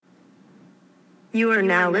You are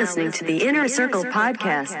now listening to the Inner Circle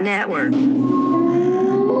Podcast Network.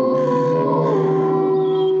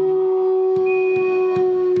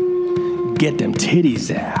 Get them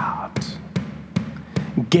titties out.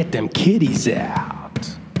 Get them kitties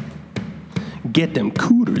out. Get them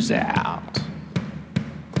cooters out.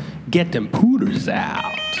 Get them pooters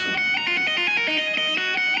out.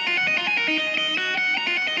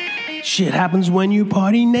 Shit happens when you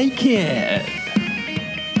party naked.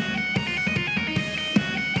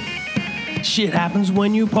 Shit happens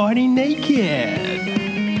when you party naked.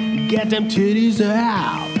 Get them titties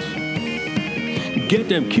out. Get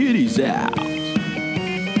them kitties out.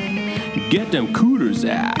 Get them cooters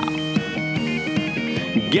out.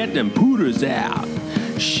 Get them pooters out.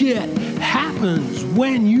 Shit happens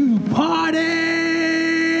when you party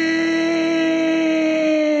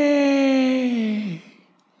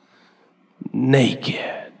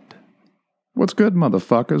naked. What's good,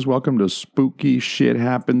 motherfuckers? Welcome to Spooky Shit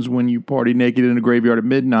Happens When You Party Naked in a Graveyard at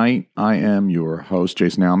Midnight. I am your host,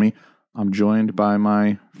 Jason Almy. I'm joined by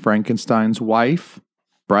my Frankenstein's wife,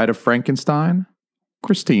 Bride of Frankenstein,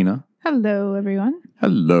 Christina. Hello, everyone.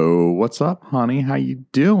 Hello. What's up, honey? How you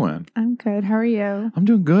doing? I'm good. How are you? I'm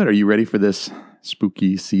doing good. Are you ready for this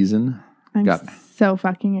spooky season? I'm so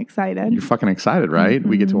fucking excited. You're fucking excited, right? Mm-hmm.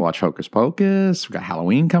 We get to watch Hocus Pocus. We got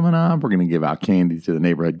Halloween coming up. We're going to give out candy to the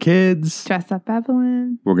neighborhood kids. Dress up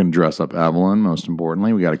Evelyn. We're going to dress up Evelyn, most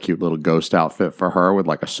importantly. We got a cute little ghost outfit for her with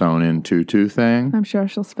like a sewn-in tutu thing. I'm sure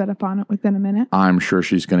she'll spit up on it within a minute. I'm sure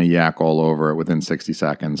she's going to yak all over it within 60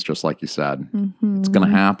 seconds, just like you said. Mm-hmm. It's going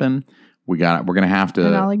to happen. We're going to have to...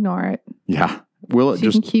 And I'll ignore it. Yeah.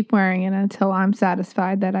 She can keep wearing it until I'm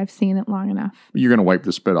satisfied that I've seen it long enough. You're going to wipe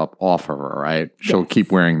the spit up off of her, right? She'll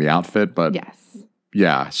keep wearing the outfit, but... Yes.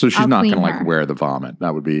 Yeah, so she's not going to like wear the vomit.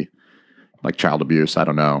 That would be like child abuse. I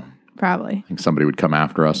don't know. Probably. I think somebody would come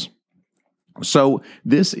after us. So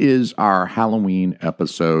this is our Halloween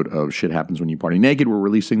episode of Shit Happens When You Party Naked. We're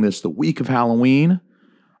releasing this the week of Halloween.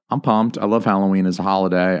 I'm pumped. I love Halloween as a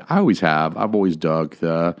holiday. I always have. I've always dug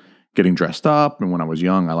the getting dressed up. And when I was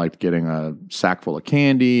young, I liked getting a sack full of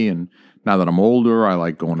candy. And now that I'm older, I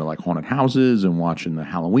like going to like haunted houses and watching the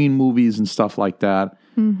Halloween movies and stuff like that.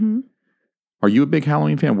 Mm-hmm. Are you a big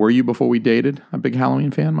Halloween fan? Were you before we dated a big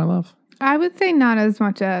Halloween fan, my love? I would say not as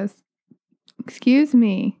much as,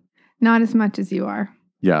 not as much as you are.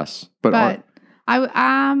 Yes. But are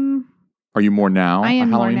you more now? I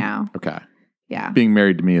am more now. Okay. Yeah. Being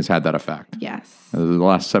married to me has had that effect. Yes. The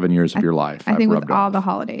last 7 years of your life. I think with all the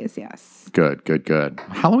holidays, yes. Good.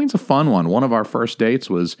 Halloween's a fun one. One of our first dates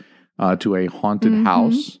was to a haunted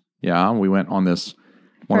house. Yeah. We went on this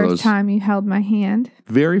first time you held my hand.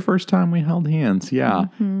 Very first time we held hands. Yeah.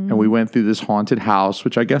 Mm-hmm. And we went through this haunted house,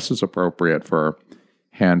 which I guess is appropriate for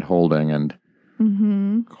hand holding and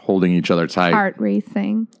holding each other tight. Heart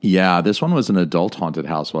racing. Yeah. This one was an adult haunted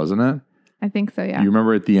house, wasn't it? I think so, yeah. You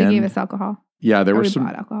remember at the end? They gave us alcohol. Yeah, there was some.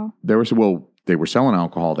 Bought alcohol. They were selling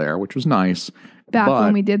alcohol there, which was nice. Back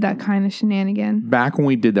when we did that kind of shenanigan. Back when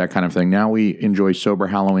we did that kind of thing. Now we enjoy sober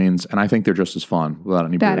Halloweens, and I think they're just as fun without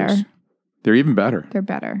any booze. They're even better.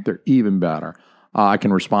 They're even better. I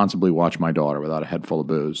can responsibly watch my daughter without a head full of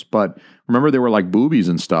booze. But remember, there were like boobies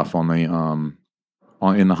and stuff on the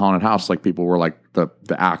in the haunted house. Like people were like the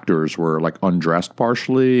actors were like undressed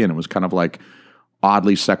partially, and it was kind of like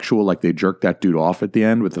oddly sexual, like they jerked that dude off at the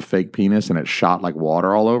end with the fake penis and it shot like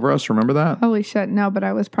water all over us. Remember that? Holy shit, no, but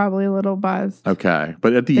I was probably a little buzzed. Okay,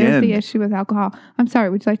 but at the end... There's the issue with alcohol. I'm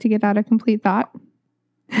sorry, would you like to get out a complete thought?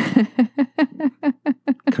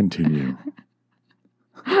 Continue.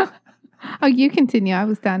 Oh, you continue. I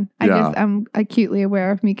was done. I'm acutely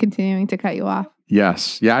aware of me continuing to cut you off.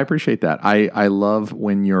 Yes. Yeah, I appreciate that. I love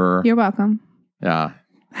when you're... You're welcome. Yeah.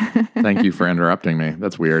 Thank you for interrupting me.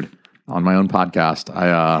 That's weird. On my own podcast,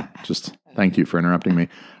 I just thank you for interrupting me.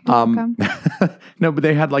 Welcome. No, but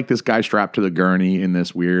they had like this guy strapped to the gurney in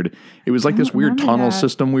this weird, it was like this weird tunnel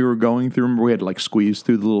system we were going through. Remember, we had to like squeeze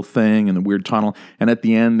through the little thing and the weird tunnel. And at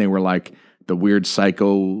the end, they were like, the weird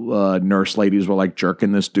psycho nurse ladies were like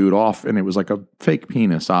jerking this dude off. And it was like a fake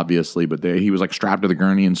penis, obviously. But he was like strapped to the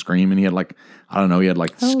gurney and screaming. He had like, I don't know, he had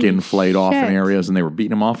like skin flayed off in areas and they were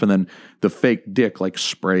beating him off. And then the fake dick like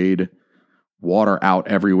sprayed water out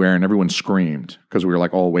everywhere and everyone screamed because we were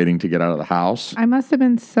like all waiting to get out of the house. I must have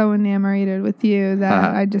been so enamored with you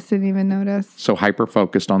that I just didn't even notice. So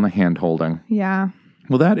hyper-focused on the hand holding. Yeah.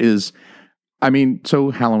 Well, that is,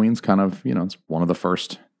 so Halloween's kind of, it's one of the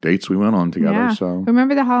first dates we went on together. Yeah. So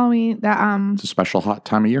remember the Halloween, it's a special hot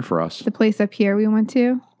time of year for us. The place up here we went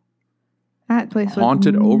to? That place was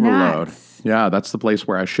Haunted nuts. Overload. Yeah, that's the place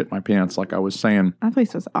where I shit my pants like I was saying. That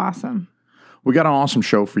place was awesome. We got an awesome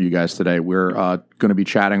show for you guys today. We're going to be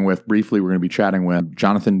chatting with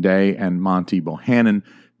Jonathan Day and Monty Bohannon.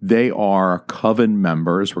 They are Coven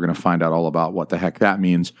members. We're going to find out all about what the heck that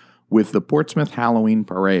means with the Portsmouth Halloween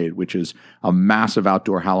Parade, which is a massive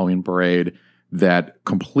outdoor Halloween parade that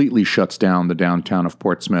completely shuts down the downtown of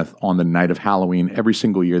Portsmouth on the night of Halloween every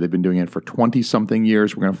single year. They've been doing it for 20-something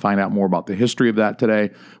years. We're going to find out more about the history of that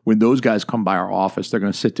today. When those guys come by our office, they're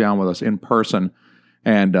going to sit down with us in person,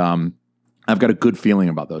 and I've got a good feeling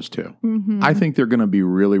about those two. Mm-hmm. I think they're going to be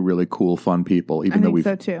really, really cool, fun people, even though we've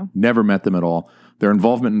never met them at all. Their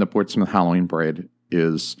involvement in the Portsmouth Halloween Parade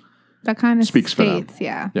is that kind of speaks for them.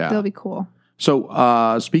 Yeah, they'll be cool.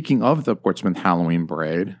 So speaking of the Portsmouth Halloween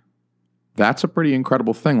Parade, that's a pretty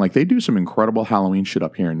incredible thing. Like, they do some incredible Halloween shit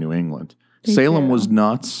up here in New England. Salem was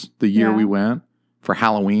nuts the year we went for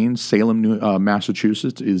Halloween. Salem,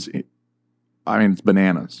 Massachusetts it's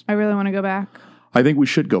bananas. I really want to go back. I think we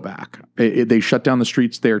should go back. They shut down the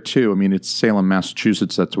streets there too. I mean, it's Salem,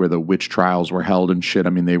 Massachusetts. That's where the witch trials were held and shit. I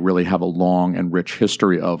mean, they really have a long and rich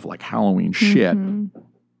history of like Halloween shit. Mm-hmm.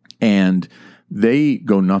 And they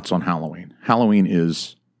go nuts on Halloween. Halloween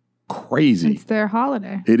is crazy. It's their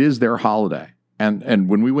holiday. It is their holiday. And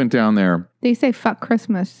when we went down there, they say fuck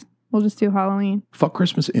Christmas. We'll just do Halloween. Fuck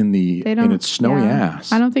Christmas in its snowy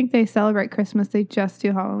ass. I don't think they celebrate Christmas. They just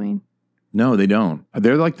do Halloween. No, they don't.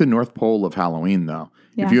 They're like the North Pole of Halloween, though.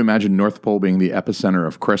 Yeah. If you imagine North Pole being the epicenter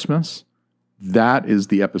of Christmas, that is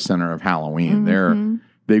the epicenter of Halloween. Mm-hmm.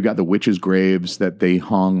 They've got the witches' graves that they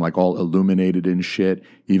hung like all illuminated and shit,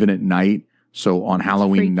 even at night. So on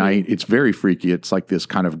Halloween night, it's very freaky. It's like this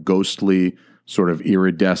kind of ghostly, sort of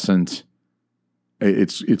iridescent.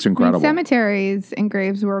 It's incredible. I mean, cemeteries and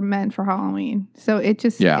graves were meant for Halloween, so it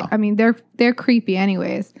just. Yeah. I mean, they're creepy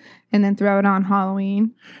anyways, and then throw it on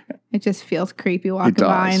Halloween, it just feels creepy walking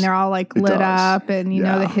by, and they're all like lit up, and you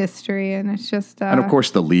know the history, and it's just. And of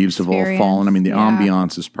course, the leaves have all fallen. I mean, the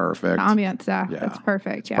ambiance is perfect. The ambiance, that's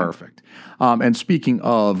perfect. It's perfect. And speaking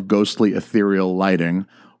of ghostly, ethereal lighting.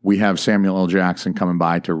 We have Samuel L. Jackson coming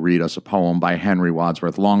by to read us a poem by Henry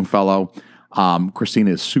Wadsworth Longfellow. Christina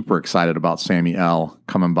is super excited about Sammy L.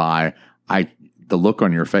 coming by. The look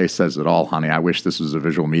on your face says it all, honey. I wish this was a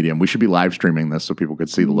visual medium. We should be live streaming this so people could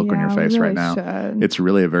see the look on your face right now. It's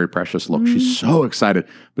really a very precious look. Mm-hmm. She's so excited.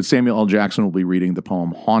 But Samuel L. Jackson will be reading the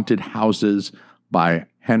poem Haunted Houses by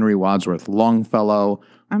Henry Wadsworth Longfellow.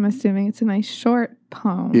 I'm assuming it's a nice short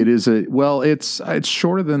poem. It is it's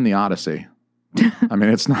shorter than the Odyssey. I mean,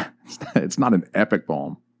 it's not an epic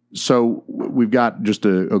poem. So we've got just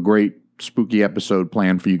a great spooky episode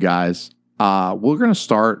planned for you guys. We're going to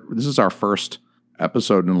start. This is our first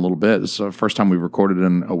episode in a little bit. This is the first time we've recorded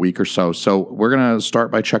in a week or so. So we're going to start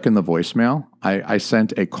by checking the voicemail. I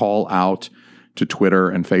sent a call out to Twitter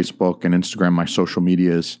and Facebook and Instagram, my social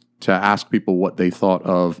medias, to ask people what they thought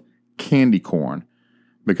of candy corn.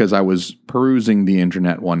 Because I was perusing the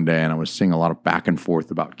internet one day and I was seeing a lot of back and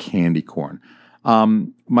forth about candy corn.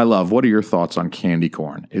 My love, what are your thoughts on candy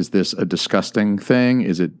corn? Is this a disgusting thing?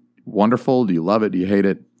 Is it wonderful? Do you love it? Do you hate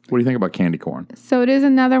it? What do you think about candy corn? So it is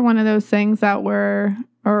another one of those things that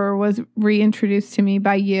was reintroduced to me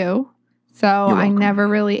by you. So I never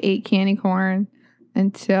really ate candy corn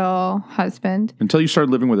until husband. Until you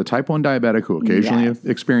started living with a type 1 diabetic who occasionally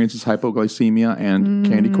experiences hypoglycemia, and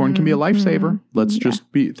candy corn can be a lifesaver. Let's just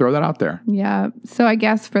throw that out there. Yeah. So I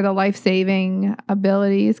guess for the life-saving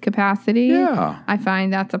capacity, I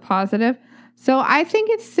find that's a positive. So I think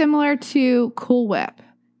it's similar to Cool Whip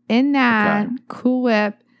in that Cool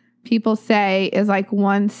Whip, people say, is like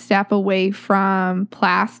one step away from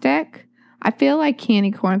plastic. I feel like candy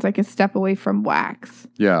corn's like a step away from wax.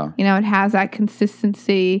 Yeah. You know, it has that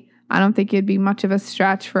consistency. I don't think it'd be much of a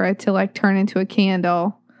stretch for it to like turn into a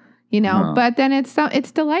candle, you know, but then it's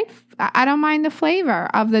delightful. I don't mind the flavor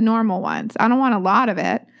of the normal ones. I don't want a lot of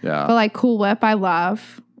it. Yeah. But like Cool Whip, I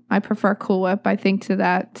love. I prefer Cool Whip, I think, to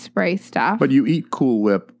that spray stuff. But you eat Cool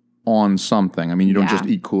Whip on something. I mean, you don't just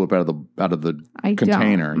eat Cool Whip out of the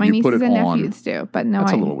container. Don't. My you nieces put it and on. nephews do, but no,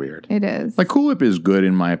 that's a little weird. It is. Like Cool Whip is good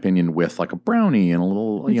in my opinion with like a brownie and a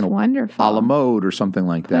little, wonderful. a la mode or something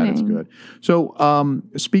like that. It's good. So,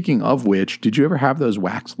 speaking of which, did you ever have those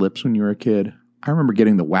wax lips when you were a kid? I remember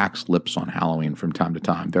getting the wax lips on Halloween from time to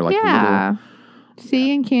time. They're like little.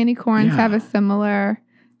 See, and candy corns have a similar.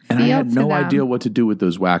 And I had no idea what to do with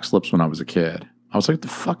those wax lips when I was a kid. I was like, "The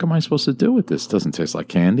fuck am I supposed to do with this? It doesn't taste like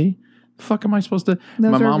candy. The fuck am I supposed to?"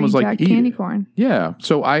 Those my mom was like, "Eat candy corn." Yeah.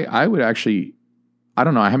 So I would actually, I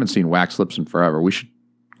don't know. I haven't seen wax lips in forever. We should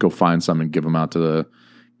go find some and give them out to the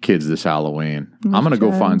kids this Halloween. I'm going to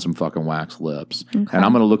go find some fucking wax lips. Okay. And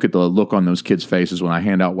I'm going to look at the look on those kids' faces when I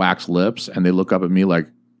hand out wax lips and they look up at me like,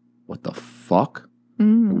 what the fuck?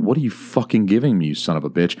 What are you fucking giving me, you son of a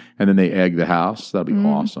bitch? And then they egg the house. That'll be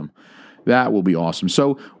awesome. That will be awesome.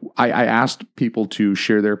 So I asked people to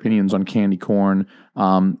share their opinions on candy corn,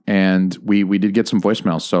 and we did get some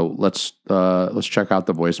voicemails. So let's check out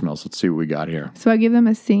the voicemails. Let's see what we got here. So I give them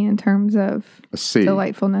a C in terms of a C.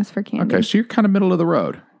 Delightfulness for candy. Okay, so you're kind of middle of the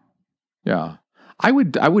road. Yeah. I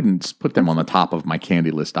wouldn't put them on the top of my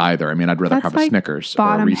candy list either. I mean, I'd rather have a Snickers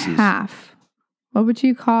or a Reese's. Half. What would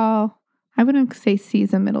you call? I wouldn't say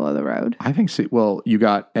C's in middle of the road. I think C. Well, you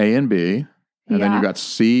got A and B, and then you got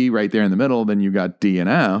C right there in the middle. Then you got D and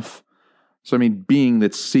F. So I mean, being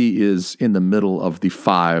that C is in the middle of the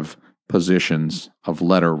 5 positions of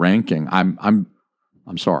letter ranking, I'm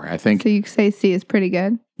sorry. I think so. You say C is pretty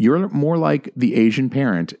good. You're more like the Asian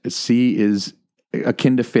parent. C is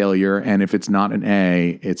akin to failure, and if it's not an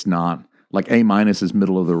A, it's not. Like A- is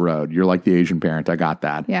middle of the road. You're like the Asian parent. I got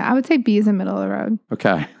that. Yeah, I would say B is in middle of the road.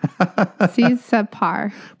 Okay. C is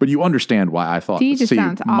subpar. But you understand why I thought D just C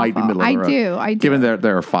sounds might awful. be middle of the road. I do. Given that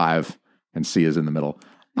there are 5 and C is in the middle.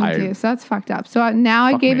 I do. So that's fucked up. So now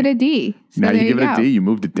I gave it a D. So now you give it a D. You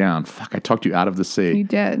moved it down. Fuck, I talked you out of the C. You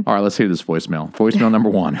did. All right, let's hear this voicemail. Voicemail number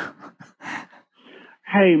 1.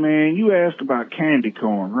 Hey, man, you asked about candy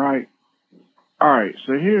corn, right? All right,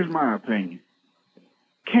 so here's my opinion.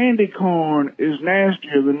 Candy corn is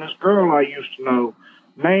nastier than this girl I used to know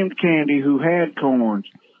named Candy who had corns.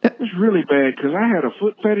 It's really bad because I had a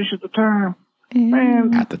foot fetish at the time.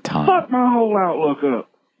 Man, at the time. Fuck my whole outlook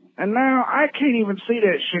up. And now I can't even see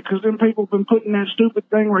that shit because them people have been putting that stupid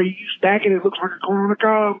thing where you stack it looks like a corn on a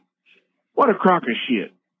cob. What a crock of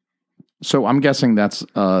shit. So I'm guessing that's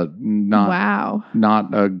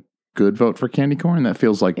not a good vote for candy corn. That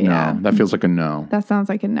feels like no. That feels like a no. That sounds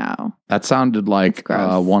like a no. That sounded like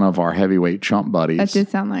one of our heavyweight chump buddies. That did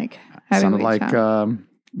sound like heavyweight chump.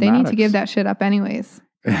 They Maddox. need to give that shit up anyways.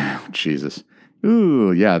 Jesus.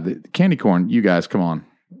 Ooh, yeah. The candy corn, you guys, come on.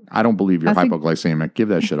 I don't believe you're hypoglycemic. Give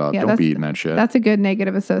that shit up. Don't be eating that shit. That's a good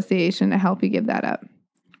negative association to help you give that up.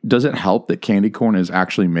 Does it help that candy corn is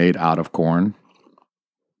actually made out of corn?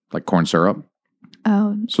 Like corn syrup?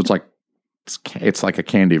 Oh. So it's like a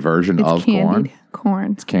candy version of corn.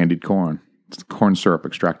 It's candied corn. It's corn syrup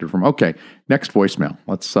extracted from. Okay, next voicemail.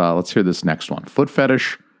 Let's hear this next one. Foot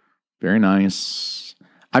fetish, very nice.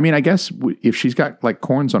 I mean, I guess if she's got like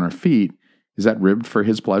corns on her feet, is that ribbed for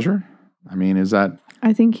his pleasure? I mean, is that?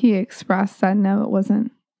 I think he expressed that. No, it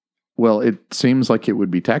wasn't. Well, it seems like it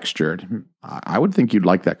would be textured. I would think you'd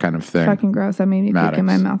like that kind of thing. Fucking gross. That made me puke in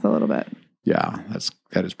my mouth a little bit. Yeah,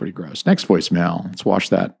 that is pretty gross. Next voicemail. Let's wash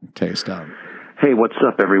that taste out. Hey, what's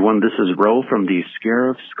up, everyone? This is Ro from the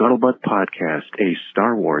Scarif Scuttlebutt Podcast, a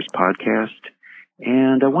Star Wars podcast.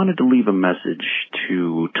 And I wanted to leave a message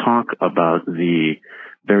to talk about the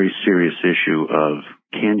very serious issue of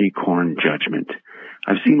candy corn judgment.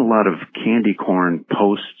 I've seen a lot of candy corn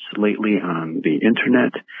posts lately on the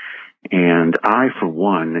internet, and I, for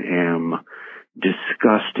one, am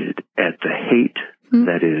disgusted at the hate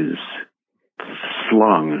that is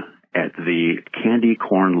slung at the candy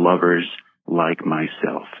corn lovers like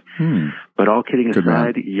myself. But all kidding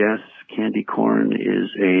aside, yes, candy corn is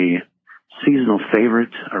a seasonal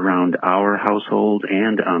favorite around our household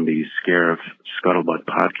and on the Scarif Scuttlebutt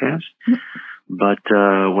podcast. But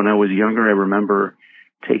when I was younger, I remember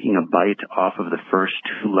taking a bite off of the first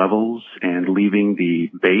 2 levels and leaving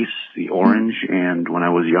the base, the orange. And when I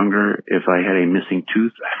was younger, if I had a missing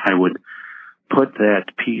tooth, I would put that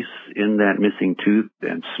piece in that missing tooth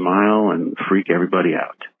and smile and freak everybody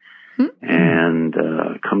out. And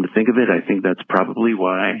come to think of it, I think that's probably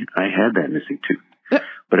why I had that missing tooth.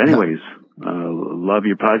 But anyways, love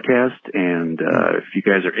your podcast. And if you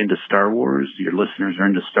guys are into Star Wars, your listeners are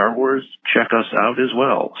into Star Wars, check us out as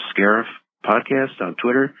well. Scarif Podcast on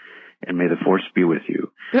Twitter. And may the Force be with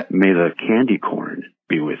you. May the candy corn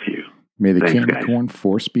be with you. May the candy corn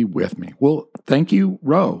force be with me. Well, thank you,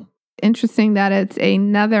 Ro. Interesting that it's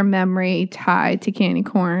another memory tied to candy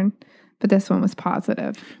corn, but this one was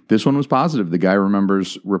positive. This one was positive. The guy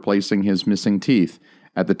remembers replacing his missing teeth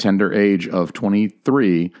at the tender age of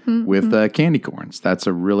 23 with candy corns. That's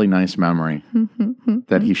a really nice memory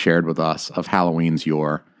that he shared with us of Halloween's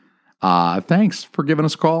yore. Thanks for giving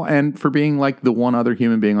us a call and for being like the one other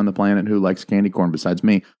human being on the planet who likes candy corn besides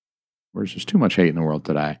me. There's just too much hate in the world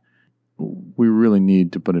today. We really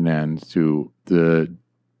need to put an end to the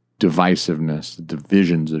divisiveness, the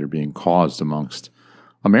divisions that are being caused amongst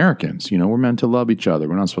Americans. You know, we're meant to love each other.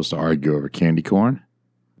 We're not supposed to argue over candy corn.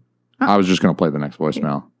 I was just going to play the next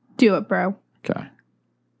voicemail. Do it, bro. Okay.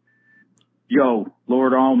 Yo,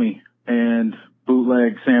 Lord Almy and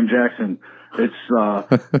bootleg Sam Jackson. It's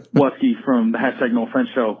Wusky from the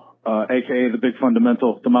 #NoOffense show. a.k.a. the Big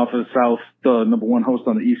Fundamental, the Mouth of the South, the #1 host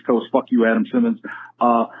on the East Coast. Fuck you, Adam Simmons.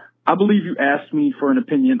 I believe you asked me for an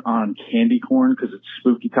opinion on candy corn because it's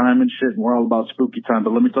spooky time and shit, and we're all about spooky time.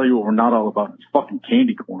 But let me tell you what we're not all about. It's fucking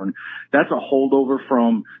candy corn. That's a holdover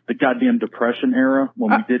from the goddamn Depression era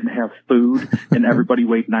when we didn't have food and everybody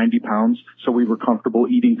weighed 90 pounds, so we were comfortable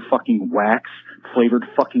eating fucking wax, flavored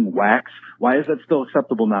fucking wax. Why is that still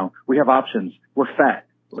acceptable now? We have options. We're fat.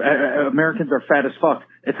 Americans are fat as fuck.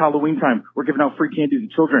 It's Halloween time. We're giving out free candy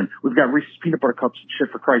to children. We've got Reese's peanut butter cups and shit,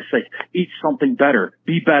 for Christ's sake. Eat something better.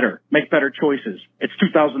 Be better. Make better choices. It's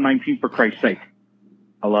 2019, for Christ's sake.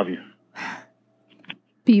 I love you.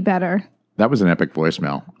 Be better. That was an epic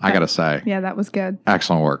voicemail, I got to say. Yeah, that was good.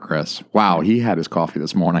 Excellent work, Chris. Wow, he had his coffee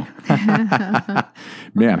this morning.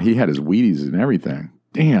 Man, he had his Wheaties and everything.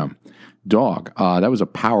 Damn. Dog. That was a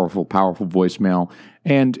powerful, powerful voicemail.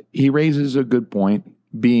 And he raises a good point,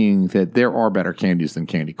 being that there are better candies than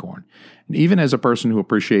candy corn. And even as a person who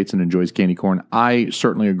appreciates and enjoys candy corn, I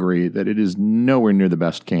certainly agree that it is nowhere near the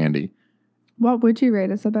best candy. What would you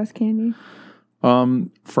rate as the best candy?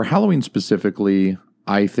 For Halloween specifically,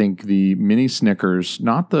 I think the mini Snickers,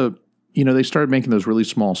 not the, they started making those really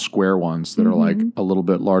small square ones that are like a little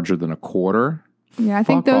bit larger than a quarter. Yeah, I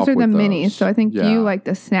think those are the minis, so I think you like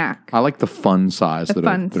the snack. I like the fun size that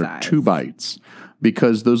are 2 bites.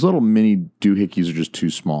 Because those little mini doohickeys are just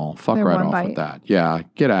too small. Fuck They're right one off bite. with that. Yeah,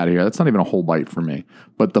 get out of here. That's not even a whole bite for me.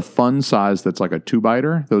 But the fun size that's like a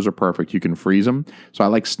 2-biter, those are perfect. You can freeze them. So I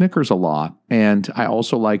like Snickers a lot. And I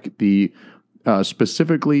also like the,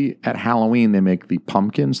 specifically at Halloween, they make the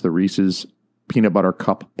pumpkins, the Reese's Peanut Butter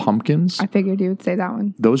Cup pumpkins. I figured you would say that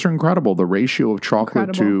one. Those are incredible. The ratio of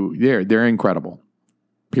chocolate to, they're incredible.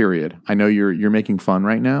 Period. I know you're making fun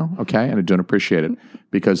right now, okay? And I don't appreciate it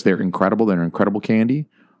because they're incredible. They're incredible candy.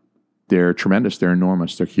 They're tremendous. They're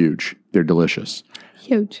enormous. They're huge. They're delicious.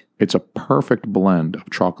 Huge. It's a perfect blend of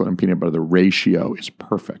chocolate and peanut butter. The ratio is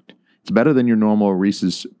perfect. It's better than your normal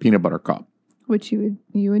Reese's Peanut Butter Cup. Which you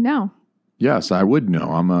would know. Yes, I would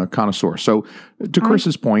know. I'm a connoisseur. So to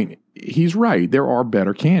Chris's point, he's right. There are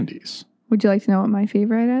better candies. Would you like to know what my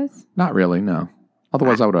favorite is? Not really, no.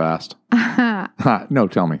 Otherwise, I would have asked. No,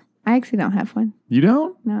 tell me. I actually don't have one. You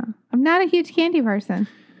don't? No. I'm not a huge candy person.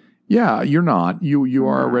 Yeah, you're not. You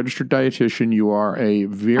are a registered dietitian. You are a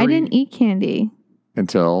very... I didn't eat candy.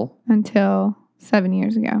 Until 7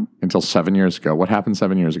 years ago. Until 7 years ago. What happened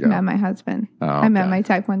 7 years ago? I met my husband. Oh, okay. I met my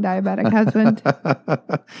type 1 diabetic husband.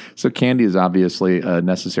 So candy is obviously a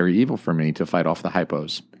necessary evil for me to fight off the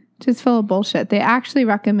hypos. Just full of bullshit. They actually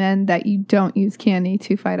recommend that you don't use candy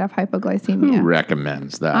to fight off hypoglycemia. Who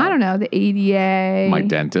recommends that? I don't know. The ADA. My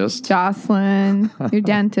dentist. Jocelyn. Your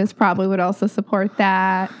dentist probably would also support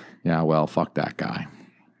that. Yeah, well, fuck that guy.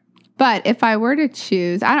 But if I were to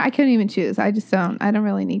choose, I couldn't even choose. I don't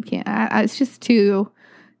really need candy. It's just too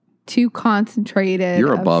concentrated.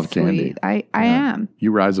 You're above sweet. candy. I am.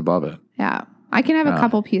 You rise above it. Yeah. I can have a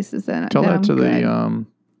couple pieces in it. Tell that to the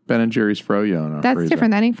Ben and Jerry's Froyo. That's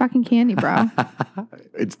different. That ain't fucking candy, bro.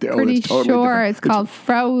 It's pretty totally sure different. it's called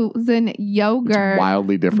frozen yogurt. It's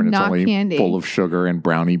wildly different. It's not only candy. Full of sugar and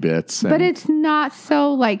brownie bits. But it's not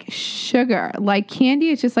so like sugar. Like candy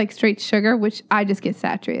is just like straight sugar, which I just get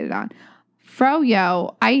saturated on.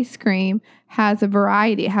 Froyo ice cream has a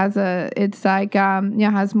variety. Has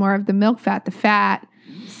more of the milk fat, the fat.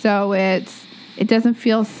 So it doesn't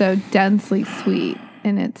feel so densely sweet,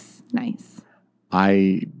 and it's nice.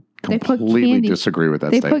 I completely disagree with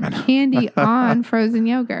that statement. They put candy on frozen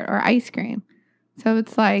yogurt or ice cream. So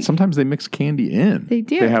it's like... Sometimes they mix candy in. They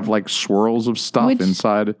do. They have like swirls of stuff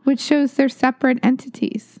inside. Which shows they're separate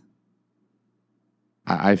entities.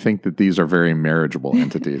 I think that these are very marriageable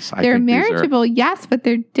entities. They're marriageable, yes, but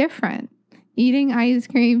they're different. Eating ice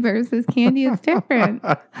cream versus candy is different.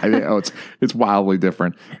 It's wildly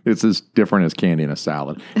different. It's as different as candy in a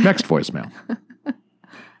salad. Next voicemail.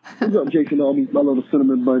 What's up, Jason Army? My little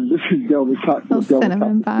cinnamon bun. This is Delvin Cox.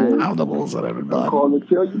 Cinnamon bun. I'm the little cinnamon bun. I'm calling to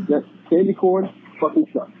tell you that candy corn fucking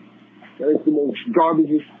sucks. That is the most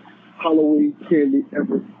garbagest Halloween candy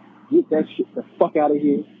ever. Get that shit the fuck out of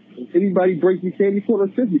here. If anybody breaks me candy corn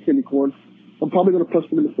or sends me candy corn, I'm probably going to punch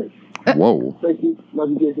them in the face. Whoa. Thank you. Love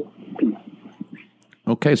you, Jason. Peace.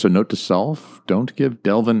 Okay, so note to self, don't give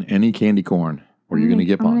Delvin any candy corn or you're going to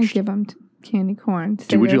get punched. I'm going to give him candy corn.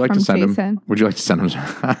 Would you like to send him? Would you like to send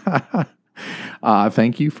him?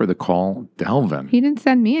 Thank you for the call, Delvin. He didn't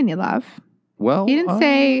send me any love. Well, he didn't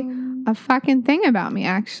say, a fucking thing about me,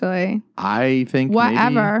 actually. I think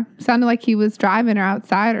whatever. Sounded like he was driving or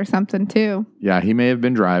outside or something, too. Yeah, he may have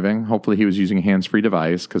been driving. Hopefully he was using a hands-free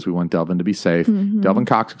device because we want Delvin to be safe. Delvin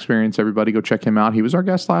Cox Experience, everybody go check him out. He was our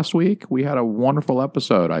guest last week. We had a wonderful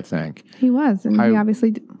episode, I think. He was, and he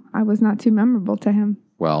obviously, I was not too memorable to him.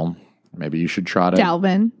 Well, maybe you should try to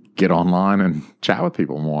Delvin. Get online and chat with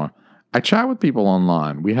people more. I chat with people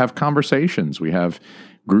online. We have conversations. We have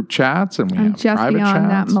group chats and we have private chats. I'm just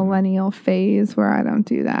beyond that millennial phase where I don't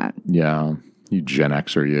do that. Yeah. You Gen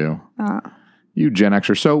Xer, you. You Gen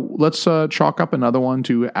Xer. So let's chalk up another one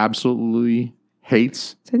to absolutely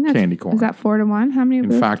hates candy corn. Is that 4-1? How many of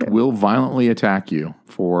those? In fact, will violently attack you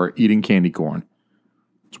for eating candy corn.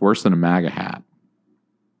 It's worse than a MAGA hat.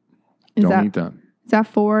 Don't eat that. Is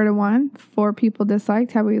that 4-1? 4 people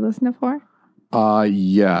disliked? Have we listened to 4?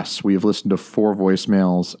 Yes, we have listened to 4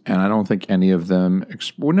 voicemails, and I don't think any of them.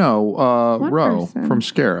 Ro from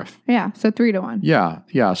Scariff. Yeah, so 3-1.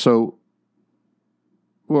 Yeah. So,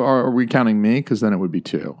 are we counting me? Because then it would be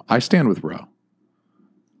 2. I stand with Ro.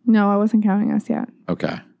 No, I wasn't counting us yet.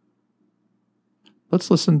 Okay. Let's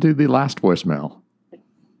listen to the last voicemail.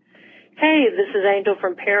 Hey, this is Angel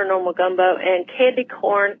from Paranormal Gumbo, and candy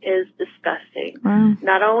corn is disgusting. Wow.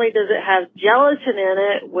 Not only does it have gelatin in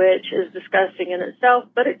it, which is disgusting in itself,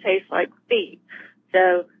 but it tastes like feet.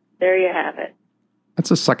 So there you have it. That's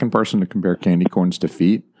the second person to compare candy corns to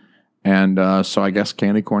feet. And so I guess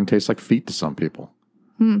candy corn tastes like feet to some people.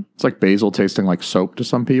 It's like basil tasting like soap to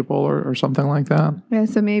some people or something like that. Yeah,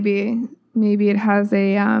 so maybe it has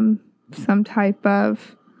a some type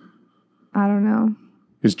of, I don't know.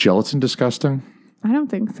 Is gelatin disgusting? I don't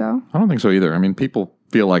think so. I don't think so either. I mean, people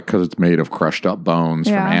feel like because it's made of crushed up bones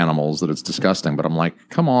from animals that it's disgusting. But I'm like,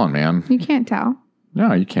 come on, man. You can't tell.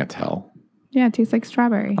 No, you can't tell. Yeah, it tastes like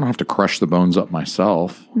strawberry. I don't have to crush the bones up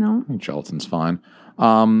myself. No. I think gelatin's fine.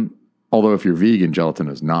 Although if you're vegan, gelatin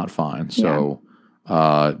is not fine. So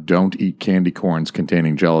don't eat candy corns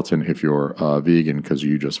containing gelatin if you're vegan because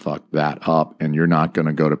you just fucked that up. And you're not going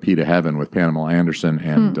to go to Peta Heaven with Pamela Anderson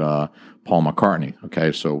and Paul McCartney.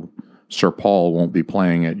 Okay, so Sir Paul won't be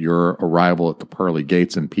playing at your arrival at the pearly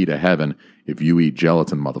gates in Peta Heaven if you eat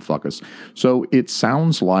gelatin, motherfuckers. So it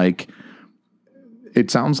sounds like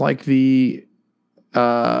the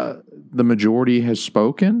majority has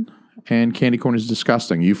spoken, and candy corn is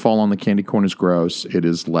disgusting. You fall on the candy corn is gross. It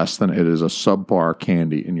is a subpar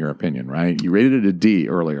candy in your opinion, right? You rated it a D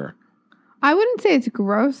earlier. I wouldn't say it's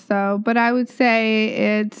gross though, but I would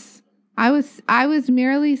say it's. I was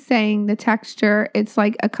merely saying the texture. It's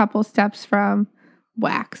like a couple steps from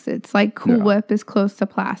wax. It's like Cool Whip is close to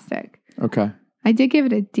plastic. Okay. I did give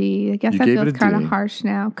it a D. I guess that feels kind of harsh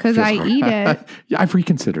now because I eat it. Yeah, I've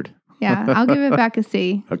reconsidered. Yeah, I'll give it back a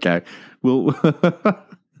C. Okay. Well,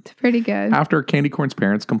 it's pretty good. After candy corn's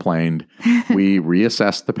parents complained, we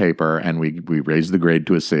reassessed the paper and we raised the grade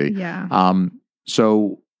to a C. Yeah.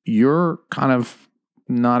 So you're kind of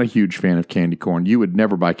not a huge fan of candy corn. You would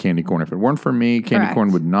never buy candy corn. If it weren't for me, candy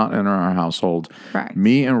corn would not enter our household. Correct.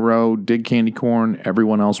 Me and Ro dig candy corn.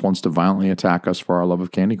 Everyone else wants to violently attack us for our love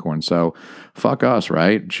of candy corn. So fuck us,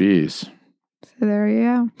 right? Jeez. So there you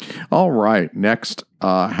go. All right. Next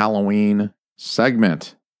Halloween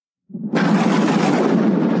segment. That's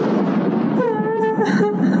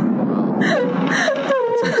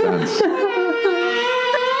intense.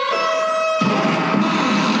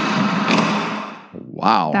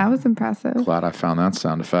 Wow. That was impressive. Glad I found that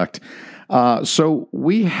sound effect. So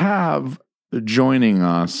we have joining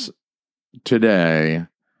us today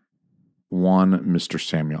one Mr.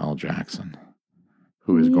 Samuel L. Jackson,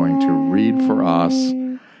 who is going to read for us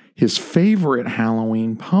his favorite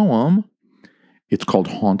Halloween poem. It's called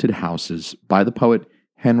Haunted Houses by the poet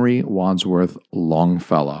Henry Wadsworth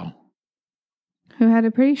Longfellow. Who had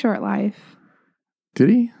a pretty short life. Did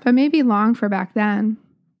he? But maybe long for back then.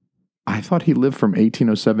 I thought he lived from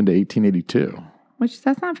 1807 to 1882. Which,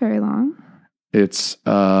 that's not very long. It's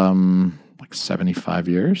like 75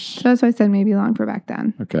 years. So that's why I said maybe long for back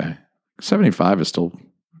then. Okay. 75 is still,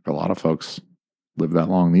 a lot of folks live that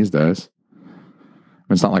long these days. I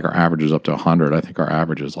mean, it's not like our average is up to 100. I think our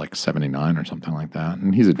average is like 79 or something like that.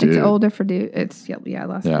 And he's a dude. It's older for dudes. It's,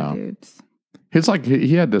 less for dudes. It's like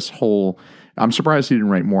he had this whole, I'm surprised he didn't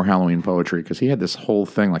write more Halloween poetry because he had this whole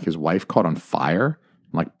thing like his wife caught on fire.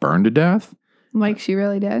 Like burned to death. Like she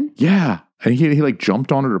really did? Yeah. And he like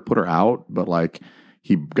jumped on her to put her out, but like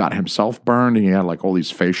he got himself burned and he had like all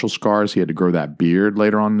these facial scars. He had to grow that beard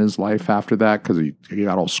later on in his life after that because he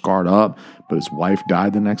got all scarred up, but his wife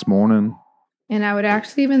died the next morning. And I would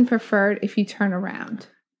actually even prefer it if you turn around.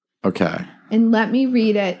 Okay. And let me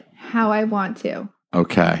read it how I want to.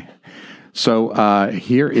 Okay. So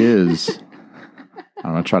here is,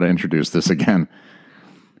 I'm going to try to introduce this again.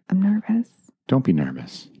 I'm nervous. Don't be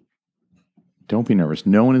nervous. Don't be nervous.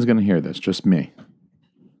 No one is going to hear this, just me.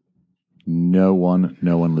 No one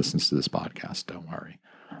listens to this podcast. Don't worry.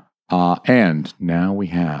 And now we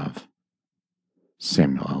have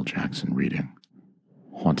Samuel L. Jackson reading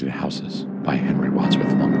Haunted Houses by Henry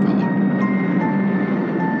Wadsworth Longfellow.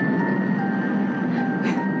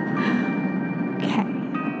 Okay.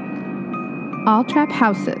 All trap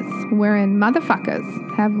houses wherein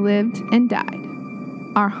motherfuckers have lived and died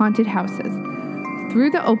are haunted houses.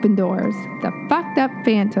 Through the open doors, the fucked up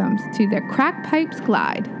phantoms to their crack pipes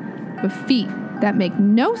glide with feet that make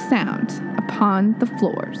no sound upon the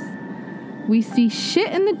floors. We see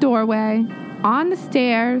shit in the doorway, on the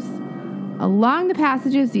stairs, along the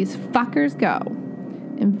passages these fuckers go.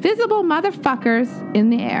 Invisible motherfuckers in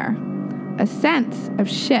the air. A sense of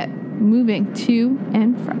shit moving to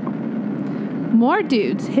and fro. More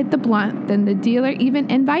dudes hit the blunt than the dealer even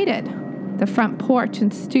invited. The front porch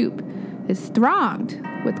and stoop is thronged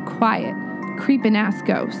with quiet, creepin' ass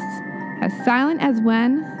ghosts, as silent as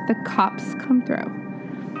when the cops come through.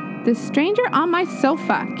 The stranger on my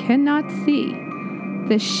sofa cannot see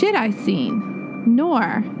the shit I seen,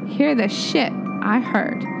 nor hear the shit I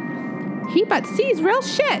heard. He but sees real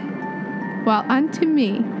shit, while unto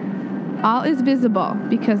me all is visible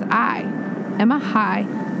because I am a high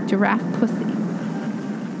giraffe pussy.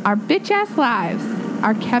 Our bitch-ass lives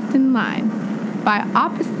are kept in line by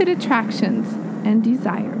opposite attractions and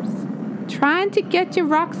desires, trying to get your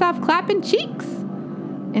rocks off clapping cheeks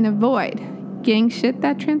and avoid gang shit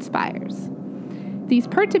that transpires. These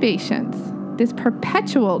perturbations, this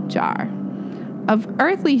perpetual jar of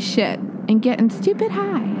earthly shit and getting stupid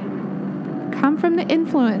high, come from the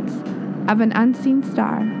influence of an unseen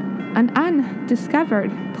star, an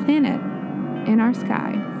undiscovered planet in our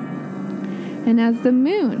sky. And as the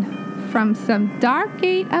moon from some dark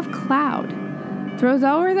gate of cloud throws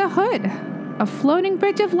over the hood a floating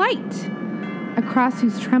bridge of light, across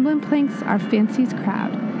whose trembling planks our fancies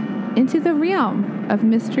crowd into the realm of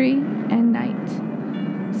mystery and night.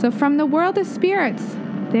 So from the world of spirits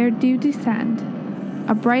there do descend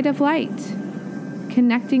a bright of light,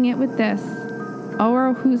 connecting it with this,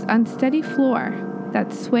 o'er whose unsteady floor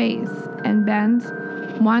that sways and bends,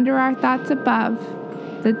 wander our thoughts above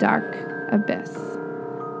the dark abyss.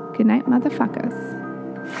 Good night, motherfuckers.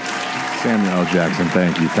 Samuel L. Jackson,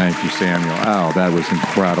 thank you, Samuel. Oh, that was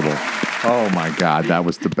incredible. Oh my God, that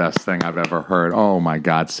was the best thing I've ever heard. Oh my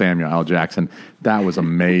God, Samuel L. Jackson, that was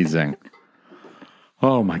amazing.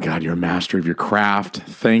 Oh my God, you're a master of your craft.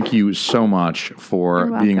 Thank you so much for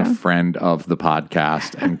being a friend of the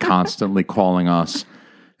podcast and constantly calling us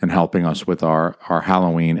and helping us with our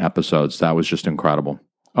Halloween episodes. That was just incredible.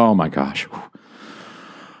 Oh my gosh.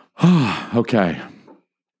 Okay.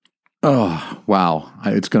 Oh, wow.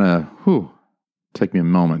 It's going to take me a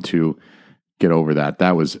moment to get over that.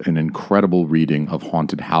 That was an incredible reading of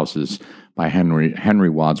Haunted Houses by Henry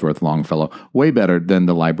Wadsworth Longfellow. Way better than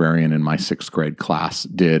the librarian in my 6th grade class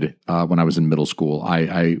did when I was in middle school.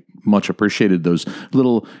 I much appreciated those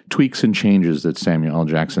little tweaks and changes that Samuel L.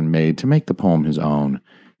 Jackson made to make the poem his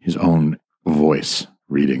own voice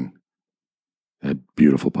reading that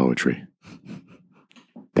beautiful poetry.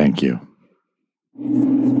 Thank you.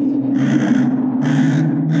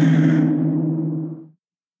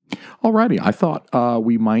 Alrighty, I thought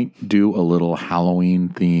we might do a little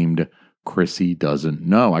Halloween-themed Chrissy Doesn't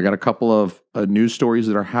Know. I got a couple of news stories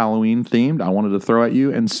that are Halloween-themed I wanted to throw at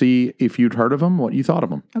you and see if you'd heard of them, what you thought of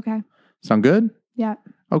them. Okay. Sound good? Yeah.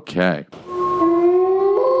 Okay.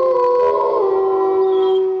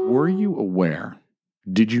 Were you aware,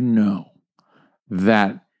 did you know,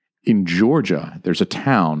 that in Georgia, there's a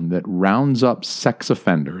town that rounds up sex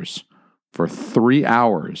offenders for 3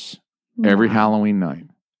 hours every Halloween night?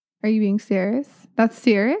 Are you being serious? That's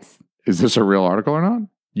serious? Is this a real article or not?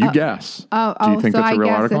 You guess. Do you think so that's a real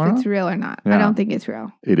I guess article if it's real or not. Yeah. I don't think it's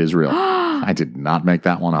real. It is real. I did not make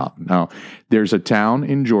that one up. No. There's a town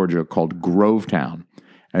in Georgia called Grovetown,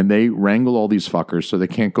 and they wrangle all these fuckers so they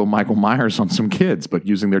can't go Michael Myers on some kids, but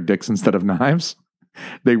using their dicks instead of knives.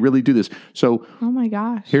 They really do this. So, oh my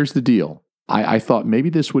gosh. Here's the deal. I thought maybe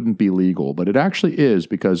this wouldn't be legal, but it actually is,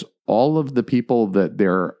 because all of the people that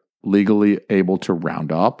they're legally able to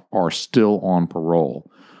round up are still on parole.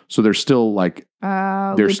 So they're still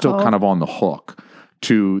still kind of on the hook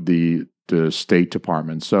to the State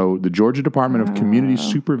Department. So the Georgia Department of Community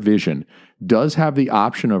Supervision does have the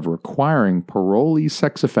option of requiring parolee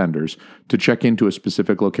sex offenders to check into a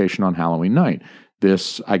specific location on Halloween night.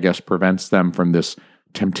 This, I guess, prevents them from this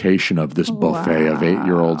temptation of this buffet of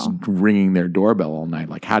 8-year-olds ringing their doorbell all night.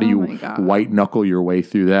 Like, how do you white knuckle your way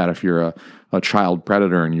through that if you're a child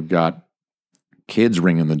predator and you've got kids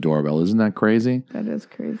ringing the doorbell? Isn't that crazy? That is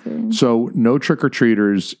crazy. So no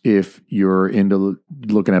trick-or-treaters if you're into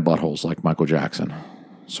looking at buttholes like Michael Jackson.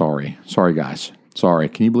 Sorry, guys. Sorry.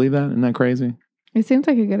 Can you believe that? Isn't that crazy? It seems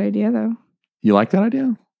like a good idea, though. You like that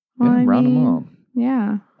idea? Well, yeah, round them up.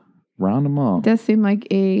 Yeah. Round them up. It does seem like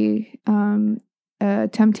a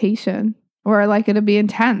temptation, or like it'll be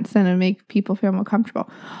intense and it'll make people feel more comfortable.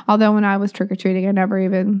 Although when I was trick-or-treating, I never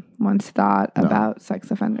even once thought about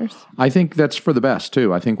sex offenders. I think that's for the best,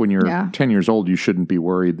 too. I think when you're 10 years old, you shouldn't be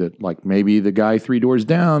worried that, like, maybe the guy 3 doors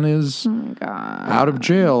down is out of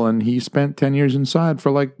jail and he spent 10 years inside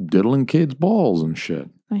for, like, diddling kids' balls and shit.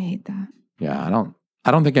 I hate that. Yeah, I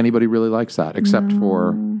don't think anybody really likes that, except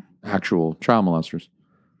for actual child molesters.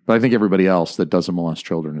 But I think everybody else that doesn't molest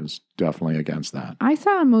children is definitely against that. I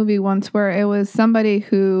saw a movie once where it was somebody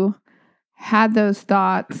who had those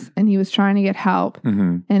thoughts and he was trying to get help.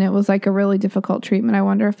 And it was like a really difficult treatment. I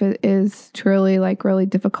wonder if it is truly like really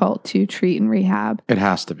difficult to treat and rehab. It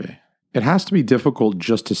has to be. It has to be difficult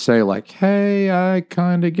just to say like, hey, I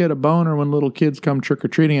kind of get a boner when little kids come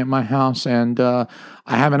trick-or-treating at my house and I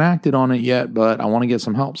haven't acted on it yet, but I want to get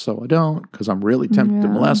some help so I don't because I'm really tempted to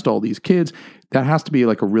molest all these kids. That has to be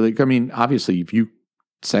like a really, I mean, obviously if you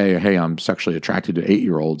say, hey, I'm sexually attracted to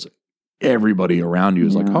 8-year-olds, everybody around you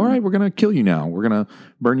is like, all right, we're going to kill you now. We're going to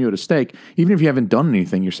burn you at a stake. Even if you haven't done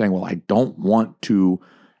anything, you're saying, well, I don't want to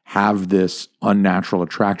have this unnatural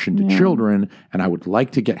attraction to children, and I would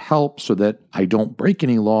like to get help so that I don't break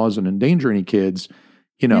any laws and endanger any kids,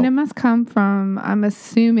 you know. And it must come from, I'm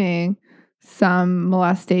assuming, some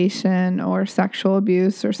molestation or sexual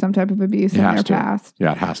abuse or some type of abuse in their past.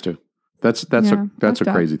 Yeah, it has to. That's a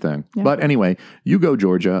crazy thing. Yeah. But anyway, you go,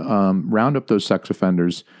 Georgia. Round up those sex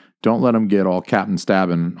offenders. Don't let them get all Captain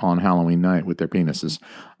Stabbing on Halloween night with their penises.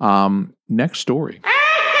 Next story. Okay.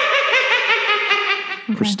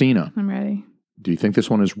 Christina. I'm ready. Do you think this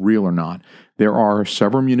one is real or not? There are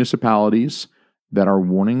several municipalities that are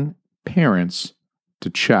warning parents to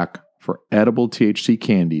check for edible THC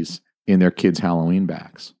candies in their kids' Halloween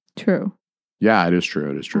bags. True. Yeah, it is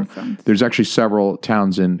true. It is true. Awesome. There's actually several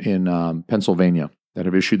towns in Pennsylvania that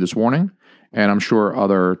have issued this warning, and I'm sure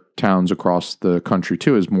other towns across the country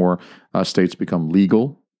too, as more states become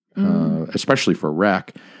legal, especially for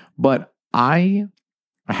rec. But I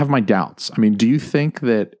have my doubts. I mean, do you think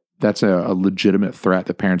that that's a legitimate threat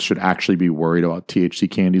that parents should actually be worried about THC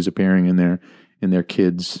candies appearing in their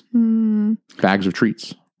kids' bags of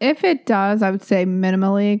treats? If it does, I would say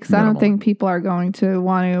minimally, because I don't think people are going to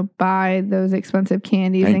want to buy those expensive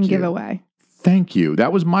candies and give away. Thank you.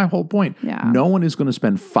 That was my whole point. Yeah. No one is going to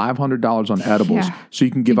spend $500 on edibles so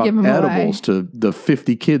you can give out edibles to the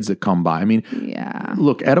 50 kids that come by. I mean,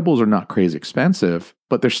 look, edibles are not crazy expensive,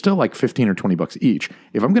 but they're still like $15 or $20 each.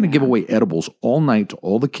 If I'm going to give away edibles all night to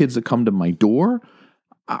all the kids that come to my door,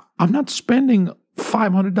 I'm not spending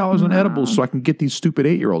 $500 on edibles so I can get these stupid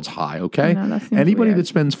 8-year-olds high, okay? Anybody that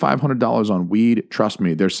spends $500 on weed, trust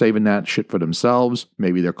me, they're saving that shit for themselves,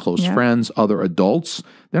 maybe their close friends, other adults.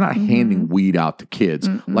 They're not handing weed out to kids.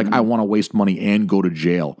 Like, I want to waste money and go to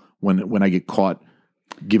jail when I get caught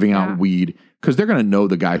giving out weed, because they're going to know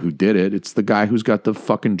the guy who did it. It's the guy who's got the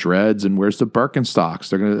fucking dreads and wears the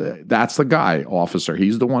Birkenstocks. That's the guy, officer.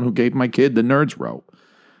 He's the one who gave my kid the Nerds rope.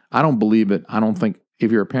 I don't believe it. I don't think,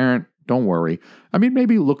 if you're a parent, don't worry. I mean,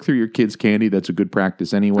 maybe look through your kid's candy. That's a good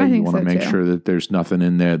practice anyway. You want to make sure that there's nothing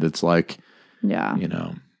in there that's like, you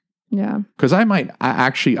know. Yeah. Because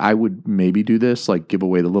I would maybe do this, like give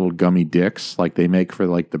away the little gummy dicks like they make for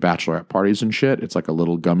like the bachelorette parties and shit. It's like a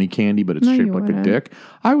little gummy candy, but it's shaped like a dick.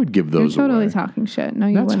 I would give those away. You're totally away. Talking shit. No,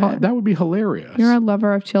 you wouldn't. That would be hilarious. You're a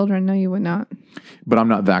lover of children. No, you would not. But I'm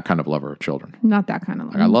not that kind of lover of children. Not that kind of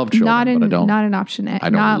lover. Like, I love children, but I don't. Not an option A.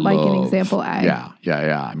 Not like an example A.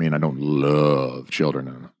 Yeah. I mean, I don't love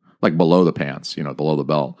children. Like below the pants, below the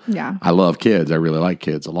belt. Yeah. I love kids. I really like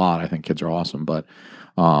kids a lot. I think kids are awesome. But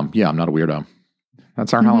I'm not a weirdo.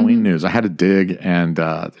 That's our Halloween news. I had to dig, and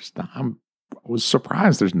I was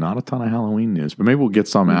surprised there's not a ton of Halloween news, but maybe we'll get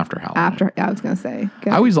some after Halloween. I was going to say.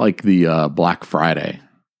 Good. I always like the Black Friday.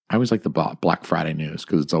 I always like the Black Friday news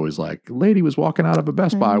because it's always like, lady was walking out of a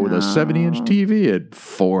Best Buy with a 70-inch TV at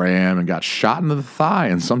 4 a.m. and got shot in the thigh,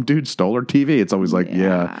 and some dude stole her TV. It's always like,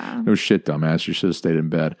 no shit, dumbass. You should have stayed in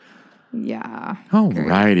bed. Yeah. All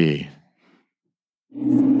righty.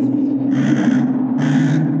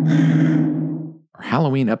 Our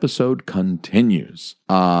Halloween episode continues.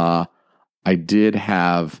 I did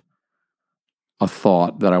have a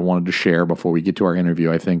thought that I wanted to share before we get to our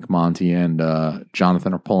interview. I think Monty and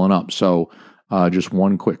Jonathan are pulling up. So just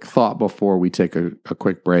one quick thought before we take a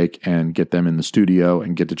quick break and get them in the studio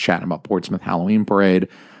and get to chatting about Portsmouth Halloween Parade.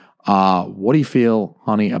 What do you feel,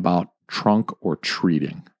 honey, about trunk or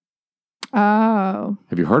treating? Oh.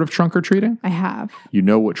 Have you heard of trunk or treating? I have. You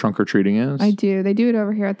know what trunk or treating is? I do. They do it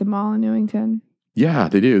over here at the mall in Newington. Yeah,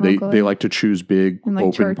 they do. Locally. They like to choose big like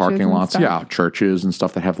open parking lots. Stuff. Yeah, churches and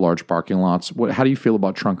stuff that have large parking lots. How do you feel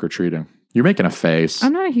about trunk or treating? You're making a face.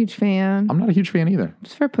 I'm not a huge fan. I'm not a huge fan either.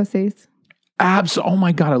 Just for pussies. Oh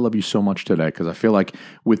my God, I love you so much today because I feel like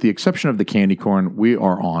with the exception of the candy corn, we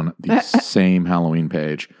are on the same Halloween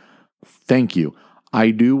page. Thank you.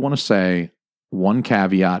 I do want to say one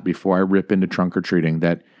caveat before I rip into trunk or treating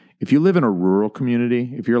that if you live in a rural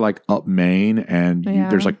community, if you're like up Maine and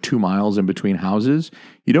there's like 2 miles in between houses,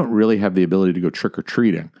 you don't really have the ability to go trick or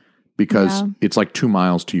treating because it's like 2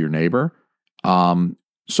 miles to your neighbor.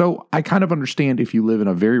 So I kind of understand if you live in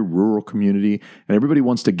a very rural community and everybody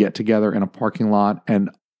wants to get together in a parking lot and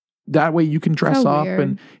that way you can dress up. Weird.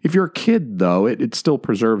 And if you're a kid though, it still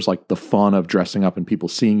preserves like the fun of dressing up and people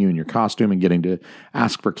seeing you in your costume and getting to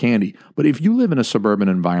ask for candy. But if you live in a suburban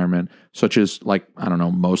environment, such as like, I don't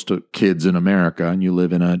know, most kids in America and you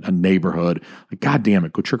live in a neighborhood, like, God damn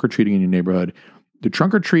it, go trick-or-treating in your neighborhood. The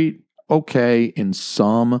trunk or treat, okay, in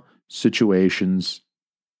some situations,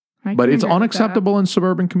 but it's unacceptable in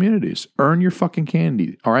suburban communities. Earn your fucking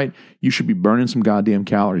candy, all right? You should be burning some goddamn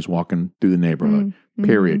calories walking through the neighborhood,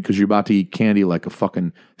 period. Because you're about to eat candy like a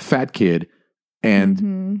fucking fat kid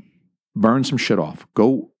and burn some shit off.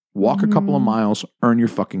 Go walk a couple of miles, earn your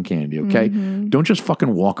fucking candy, okay? Don't just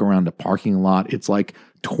fucking walk around the parking lot. It's like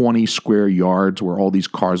 20 square yards where all these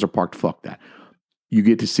cars are parked. Fuck that. You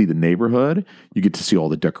get to see the neighborhood. You get to see all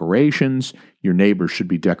the decorations. Your neighbors should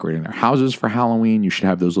be decorating their houses for Halloween. You should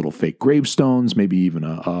have those little fake gravestones, maybe even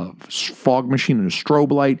a fog machine and a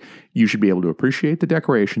strobe light. You should be able to appreciate the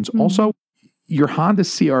decorations. Also, your Honda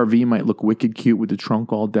CRV might look wicked cute with the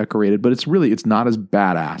trunk all decorated, but it's not as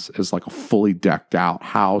badass as like a fully decked out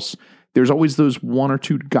house. There's always those 1 or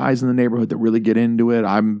 2 guys in the neighborhood that really get into it.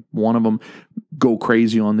 I'm one of them, go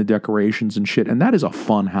crazy on the decorations and shit. And that is a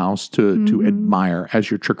fun house to admire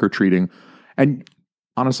as you're trick-or-treating. And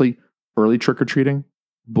honestly, early trick-or-treating,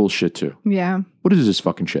 bullshit too. Yeah. What is this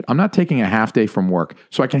fucking shit? I'm not taking a half day from work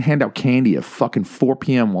so I can hand out candy at fucking 4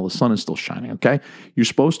 p.m. while the sun is still shining, okay? You're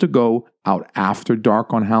supposed to go out after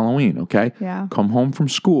dark on Halloween, okay? Yeah. Come home from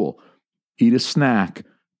school, eat a snack,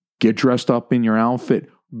 get dressed up in your outfit,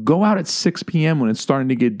 go out at 6 p.m. when it's starting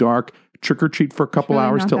to get dark, trick-or-treat for a couple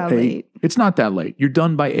hours till 8. Late. It's not that late. You're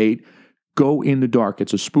done by 8. Go in the dark.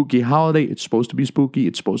 It's a spooky holiday. It's supposed to be spooky.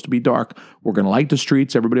 It's supposed to be dark. We're going to light the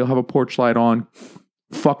streets. Everybody will have a porch light on.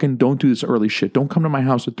 Fucking don't do this early shit. Don't come to my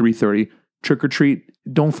house at 3:30. Trick-or-treat.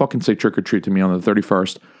 Don't fucking say trick-or-treat to me on the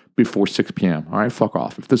 31st before 6 p.m. All right? Fuck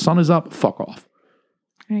off. If the sun is up, fuck off.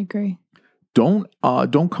 I agree. Don't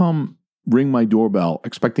come ring my doorbell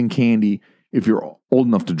expecting candy if you're old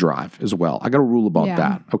enough to drive as well. I got a rule about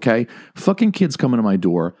that, okay? Fucking kids coming to my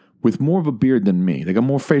door with more of a beard than me. They got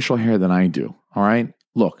more facial hair than I do, all right?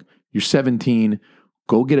 Look, you're 17.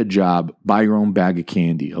 Go get a job. Buy your own bag of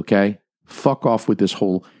candy, okay? Fuck off with this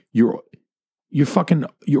whole, you're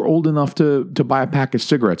old enough to buy a pack of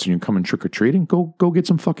cigarettes and you're coming trick-or-treating. Go get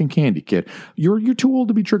some fucking candy, kid. You're too old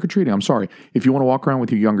to be trick-or-treating. I'm sorry. If you want to walk around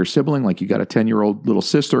with your younger sibling, like you got a 10-year-old little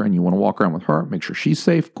sister and you want to walk around with her, make sure she's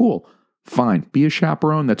safe, cool. Fine. Be a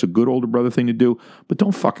chaperone. That's a good older brother thing to do. But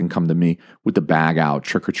don't fucking come to me with the bag out,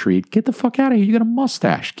 trick or treat. Get the fuck out of here. You got a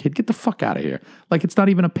mustache, kid. Get the fuck out of here. Like it's not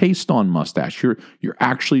even a paste-on mustache. You're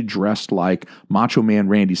actually dressed like Macho Man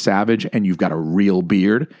Randy Savage and you've got a real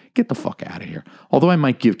beard. Get the fuck out of here. Although I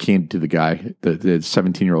might give candy to the guy, the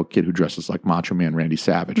 17-year-old kid who dresses like Macho Man Randy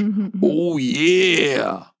Savage. Oh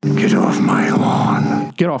yeah. Get off my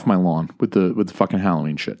lawn. Get off my lawn with the fucking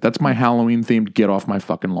Halloween shit. That's my Halloween themed get off my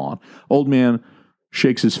fucking lawn. Old man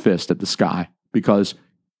shakes his fist at the sky because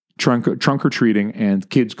trunk or treating and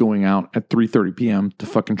kids going out at 3:30 p.m. to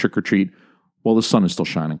fucking trick or treat while the sun is still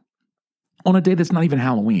shining on a day that's not even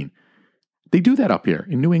Halloween. They do that up here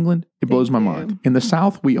in New England. It blows my mind. In the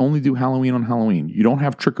South, we only do Halloween on Halloween. You don't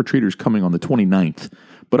have trick or treaters coming on the 29th.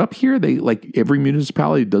 But up here, they like every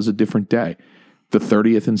municipality does a different day. The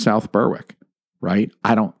 30th in South Berwick, right?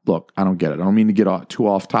 I don't get it. I don't mean to get too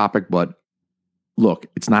off topic, but look,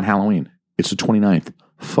 it's not Halloween. It's the 29th.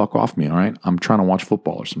 Fuck off me, all right? I'm trying to watch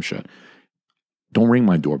football or some shit. Don't ring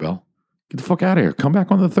my doorbell. Get the fuck out of here. Come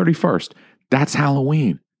back on the 31st. That's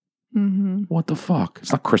Halloween. What the fuck?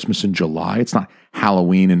 It's not Christmas in July. It's not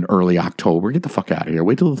Halloween in early October. Get the fuck out of here.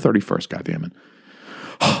 Wait till the 31st, goddammit.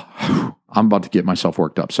 I'm about to get myself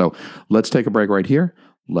worked up. So let's take a break right here.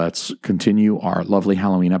 Let's continue our lovely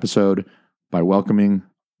Halloween episode by welcoming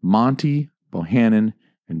Monty Bohannon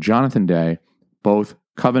and Jonathan Day, both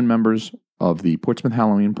Coven members of the Portsmouth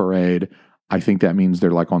Halloween Parade. I think that means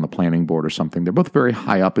they're like on the planning board or something. They're both very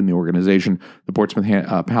high up in the organization. The Portsmouth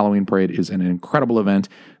Halloween Parade is an incredible event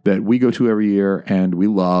that we go to every year and we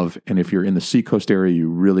love. And if you're in the Seacoast area, you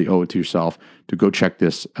really owe it to yourself to go check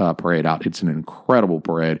this parade out. It's an incredible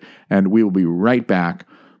parade. And we will be right back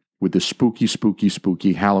with the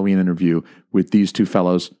spooky Halloween interview with these two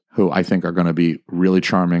fellows who I think are going to be really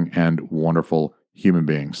charming and wonderful human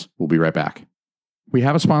beings. We'll be right back. We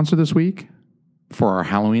have a sponsor this week. For our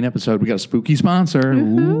Halloween episode, we got a spooky sponsor.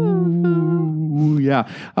 Ooh, yeah.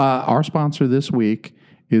 Our sponsor this week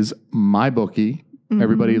is MyBookie.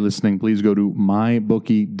 Everybody listening, please go to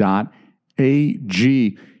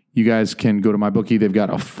mybookie.ag. You guys can go to MyBookie. They've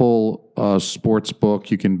got a full sports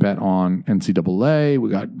book. You can bet on NCAA. We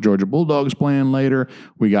got Georgia Bulldogs playing later.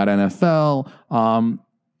 We got NFL.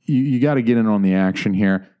 You got to get in on the action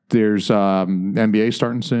here. There's NBA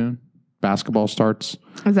starting soon. Basketball starts.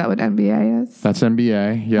 Is that what NBA is? That's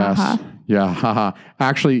NBA. Yes. Yeah. Haha.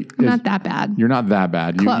 Actually, I'm not that bad. You're not that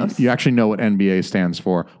bad. Close. You actually know what NBA stands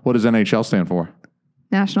for. What does NHL stand for?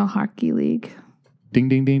 National Hockey League. Ding,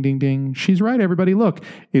 ding, ding, ding, ding. She's right, everybody. Look,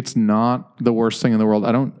 it's not the worst thing in the world.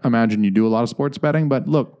 I don't imagine you do a lot of sports betting, but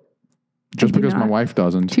look, just because my wife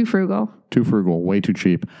doesn't. Too frugal. Way too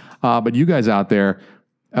cheap. But you guys out there,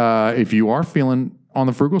 if you are feeling on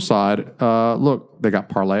the frugal side, look, they got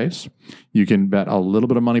parlays. You can bet a little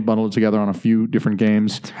bit of money, bundle it together on a few different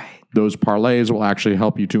games. That's right. Those parlays will actually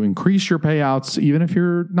help you to increase your payouts, even if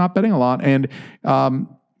you're not betting a lot. And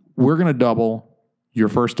we're going to double your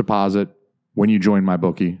first deposit when you join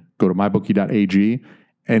MyBookie. Go to mybookie.ag,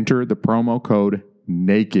 enter the promo code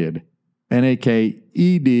NAKED,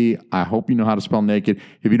 N-A-K-E-D. I hope you know how to spell naked.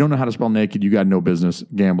 If you don't know how to spell naked, you got no business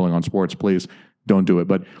gambling on sports. Please don't do it.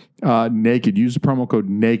 But naked, use the promo code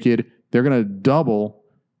NAKED. They're going to double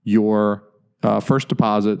your first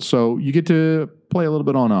deposit. So you get to play a little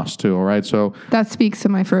bit on us too. All right. So that speaks to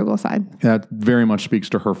my frugal side. That very much speaks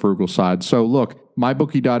to her frugal side. So look,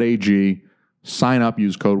 mybookie.ag, sign up,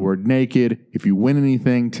 use code word NAKED. If you win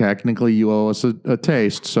anything, technically you owe us a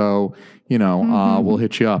taste. So, we'll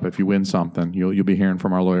hit you up if you win something. You'll be hearing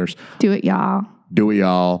from our lawyers. Do it, y'all. Do it,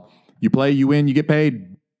 y'all. You play, you win, you get paid.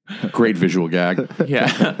 Great visual gag.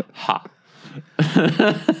 Yeah. Ha.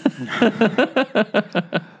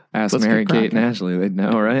 Ask Mary Kate and Ashley. They'd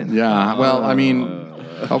know, right? Yeah. Well, I mean,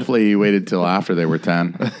 hopefully you waited till after they were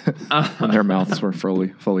 10. When their mouths were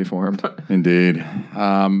fully formed. Indeed.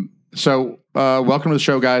 So welcome to the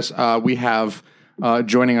show, guys. We have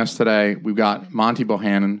joining us today, we've got Monty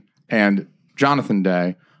Bohannon and Jonathan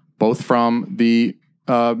Day, both from the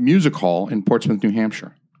Music Hall in Portsmouth, New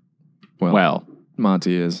Hampshire. Well,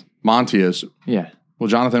 Monty is. Yeah. Well,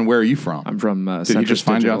 Jonathan, where are you from? I'm from Did he just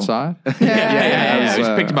find you outside? Yeah. We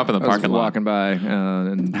just picked him up in the parking lot. Walking by.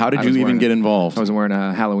 And how did you even get involved? I was wearing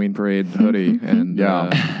a Halloween parade hoodie, and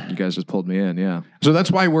you guys just pulled me in. Yeah. So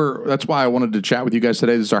that's why I wanted to chat with you guys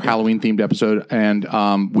today. This is our Halloween themed episode, and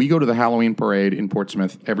we go to the Halloween parade in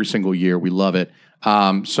Portsmouth every single year. We love it.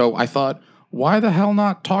 So I thought, why the hell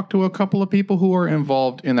not talk to a couple of people who are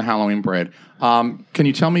involved in the Halloween parade? Can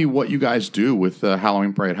you tell me what you guys do with the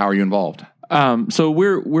Halloween parade? How are you involved? So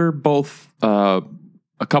we're both a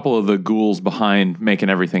couple of the ghouls behind making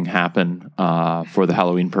everything happen for the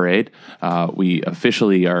Halloween parade. We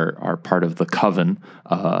officially are part of the coven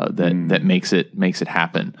that makes it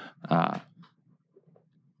happen.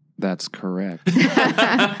 That's correct.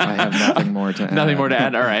 I have nothing more to add. Nothing more to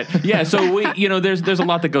add. All right. Yeah. So there's a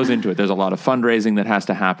lot that goes into it. There's a lot of fundraising that has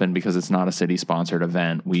to happen because it's not a city sponsored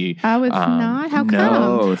event. It's not. How come?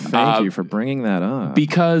 No, thank you for bringing that up.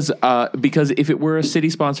 Because if it were a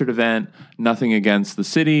city sponsored event, nothing against the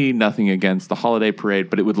city, nothing against the holiday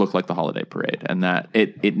parade, but it would look like the holiday parade, and that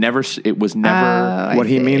it was never. What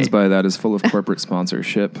he means by that is full of corporate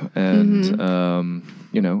sponsorship and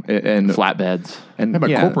and flatbeds. And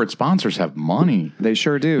corporate sponsors have money. They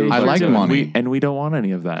sure do. I like money. And we don't want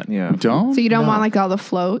any of that. Yeah. You don't? So you don't want like all the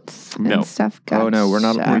floats and stuff? Gotcha. Oh, no, we're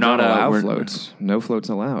not allowed we're floats. No floats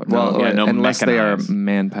allowed. Well, no unless they are mechanized.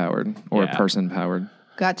 man-powered or person-powered.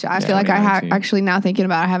 Gotcha. I feel like actually now thinking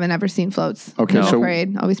about it, I haven't ever seen floats. Okay, in the so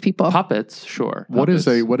parade. Always people. Puppets, sure. What is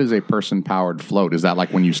a person-powered float? Is that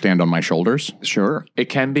like when you stand on my shoulders? Sure. It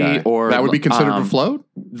can be, or that would be considered a float?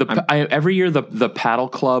 Every year, the paddle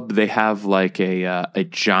club, they have like a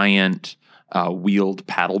giant wheeled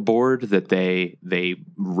paddleboard that they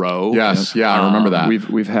row. Yes, I remember that.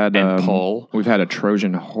 We've had pull. We've had a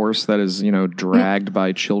Trojan horse that is dragged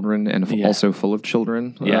by children and also full of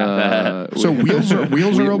children. So wheels are okay.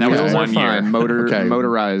 Wheels are fine.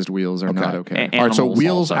 Motorized wheels are not okay. All right, so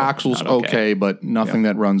wheels, also axles, okay, but nothing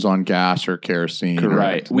that runs on gas or kerosene.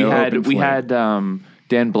 Right. We had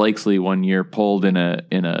Dan Blakesley one year pulled in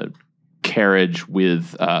a carriage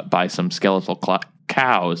with by some skeletal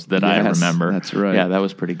cows that I remember. That's right. Yeah, that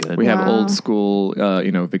was pretty good. We have old school,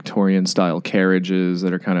 Victorian style carriages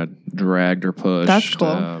that are kind of dragged or pushed. That's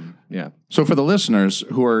cool. So for the listeners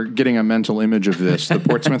who are getting a mental image of this, the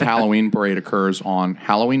Portsmouth Halloween Parade occurs on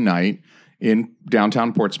Halloween night in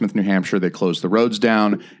downtown Portsmouth, New Hampshire. They close the roads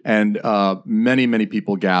down, and many, many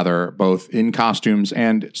people gather, both in costumes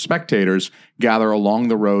and spectators, gather along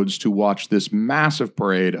the roads to watch this massive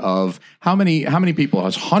parade of how many people?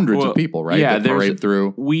 It's hundreds of people, right? Yeah, that parade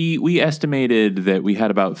through. We estimated that we had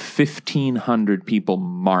about 1,500 people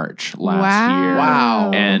march last year.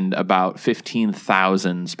 Wow. And about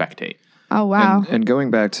 15,000 spectate. Oh, wow. And going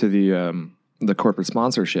back to the corporate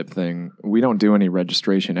sponsorship thing, we don't do any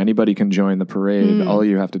registration. Anybody can join the parade. All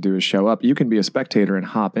you have to do is show up. You can be a spectator and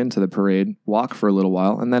hop into the parade, walk for a little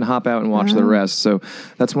while, and then hop out and watch the rest. So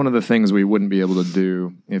that's one of the things we wouldn't be able to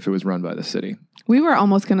do if it was run by the city. We were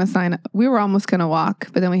almost going to sign up. We were almost going to walk,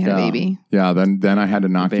 but then we had a baby. Yeah, then I had to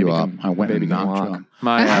knock you up. I went and knocked you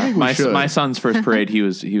up. My son's first parade, he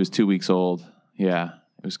was 2 weeks old. Yeah,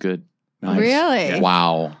 it was good. Nice. Really? Yeah.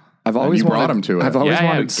 Wow. I've always brought him to it. I've always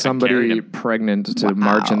wanted I somebody pregnant to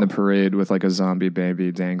march in the parade with like a zombie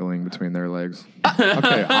baby dangling between their legs.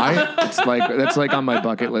 Okay, that's like on my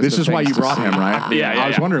bucket list. This is why you brought him, right? Yeah, I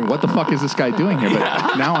was wondering what the fuck is this guy doing here,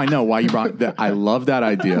 but now I know why you brought that. I love that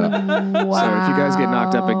idea. Wow. So if you guys get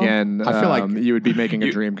knocked up again, I feel like you would be making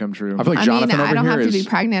a dream come true. I feel like Jonathan over I don't here have to is be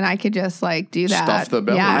pregnant. I could just do that. stuff the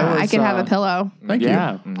belly. Yeah, I could have a pillow. Thank you.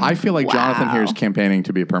 I feel like Jonathan here is campaigning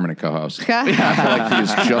to be a permanent co-host. I feel like he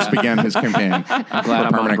has just began his campaign. I'm glad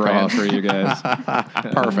I'm on brand for you guys.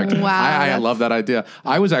 Perfect. Wow, I love that idea.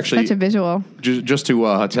 I was actually such a visual. Just to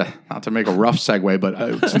not to make a rough segue,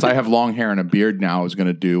 but since I have long hair and a beard now, I was going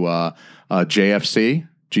to do JFC.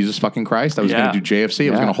 Jesus fucking Christ. I was going to do JFC.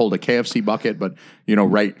 I was going to hold a KFC bucket, but,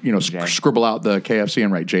 scribble out the KFC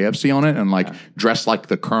and write JFC on it and dress like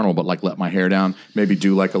the Colonel, but let my hair down. Maybe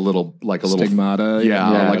do a little stigmata.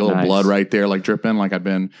 Yeah, a little blood right there, dripping, like I've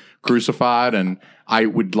been crucified. And I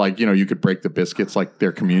would you could break the biscuits like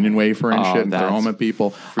their communion wafer and shit and throw them at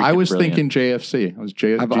people. I was thinking JFC.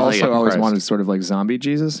 I've also always wanted sort of like zombie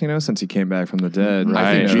Jesus, since he came back from the dead. Right?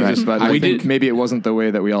 I think Jesus, but I think maybe it wasn't the way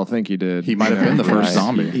that we all think he did. He might have been the first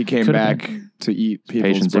zombie. He came back to eat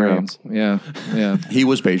people's brains. Yeah. He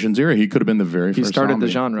was Patient Zero. He could have been the very first. He started zombie.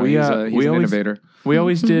 the genre. He's an innovator. We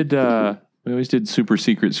always did. We always did super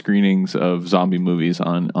secret screenings of zombie movies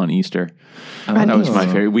on Easter. That was my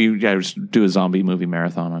favorite. We just do a zombie movie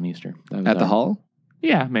marathon on Easter. At the Hall?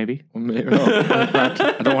 Yeah, maybe. I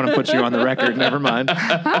don't want to put you on the record. Never mind.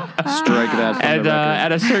 Strike that from the record.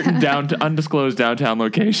 At a certain undisclosed downtown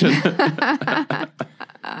location.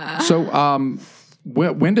 So,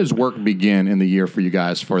 when does work begin in the year for you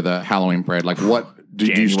guys for the Halloween parade? What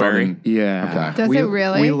did you start in? Yeah. Okay. Does it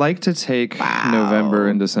really? We like to take November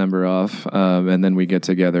and December off, and then we get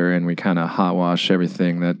together and we kind of hot wash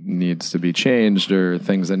everything that needs to be changed, or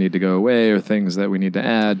things that need to go away, or things that we need to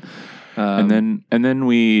add. And then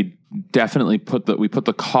we definitely put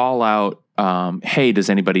the call out. Hey, does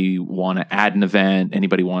anybody want to add an event?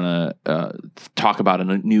 Anybody want to talk about a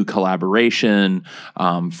new collaboration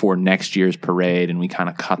for next year's parade? And we kind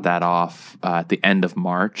of cut that off at the end of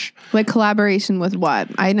March. Like collaboration with what?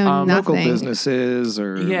 I know nothing. Local businesses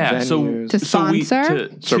or venues. To sponsor?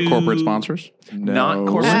 So corporate sponsors? No. Not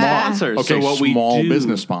corporate sponsors. Okay, so what small we do,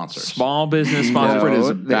 business sponsors. Small business sponsors. Corporate is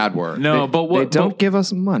a bad word. No, but they don't give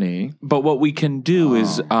us money. But what we can do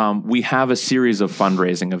is we have a series of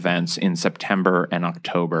fundraising events in September and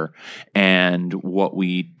October, and what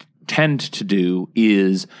we tend to do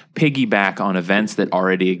is piggyback on events that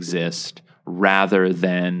already exist rather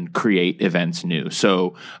than create events new.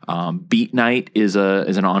 So Beat Night is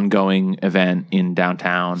an ongoing event in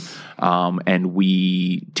downtown, and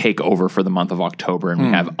we take over for the month of October, and we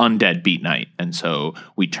have Undead Beat Night. And so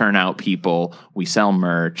we turn out people, we sell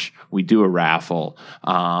merch, we do a raffle.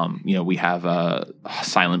 We have a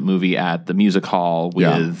silent movie at the music hall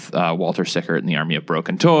with Walter Sickert and the Army of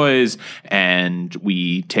Broken Toys, and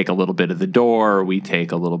we take a little bit of the door, we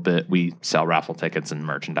sell raffle tickets and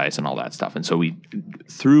merchandise and all that stuff. stuff. And so we,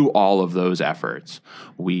 through all of those efforts,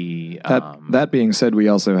 we... That being said, we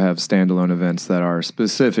also have standalone events that are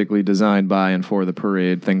specifically designed by and for the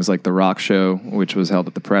parade. Things like the Rock Show, which was held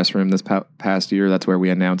at the press room this past year. That's where we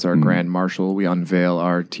announce our Grand Marshal. We unveil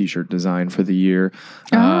our T-shirt design for the year.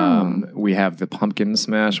 We have the Pumpkin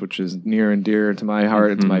Smash, which is near and dear to my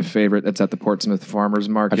heart. It's my favorite. It's at the Portsmouth Farmers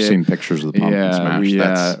Market. I've seen pictures of the Pumpkin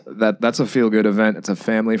Smash. That's a feel-good event. It's a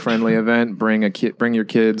family-friendly event. Bring your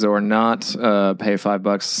kids or not. Pay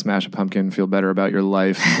 $5, smash a pumpkin, feel better about your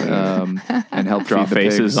life, and help draw feed the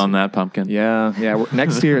faces pigs. on that pumpkin. Yeah.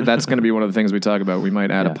 Next year, that's going to be one of the things we talk about. We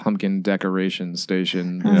might add a pumpkin decoration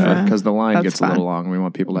station because the line gets a little long. We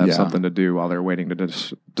want people to have something to do while they're waiting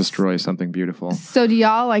to destroy something beautiful. So do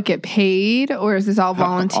y'all like get paid, or is this all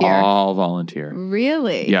volunteer? All volunteer.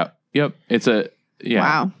 Really? Yep. It's a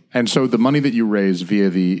wow. And so the money that you raise via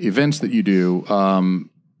the events that you do,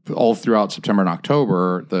 all throughout September and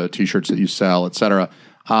October, the T-shirts that you sell, et cetera,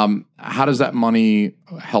 how does that money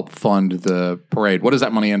help fund the parade? What does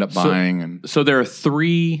that money end up buying? So there are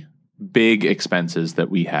 3 big expenses that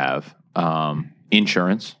we have.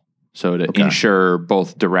 Insurance. So to insure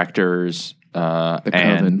both directors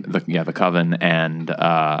the coven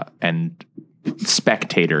and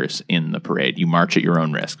spectators in the parade. You march at your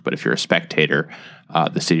own risk, but if you're a spectator,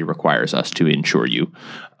 the city requires us to insure you.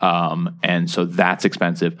 And so that's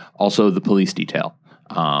expensive. Also, the police detail.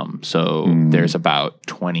 There's about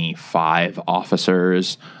 25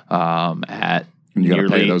 officers at you got to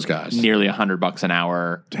pay those guys nearly $100 an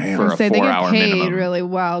hour for a 4-hour they get paid minimum. Really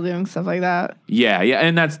well doing stuff like that. Yeah,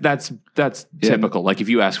 and that's typical. Like if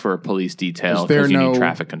you ask for a police detail because you need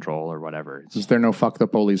traffic control or whatever. Is there no fuck the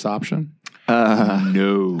police option?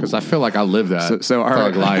 No, because I feel like I live that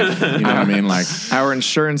thug life. You know what I mean? Like our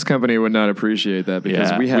insurance company would not appreciate that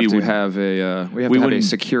because we have to have a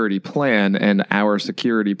security plan, and our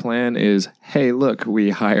security plan is, hey, look, we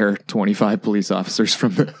hire 25 police officers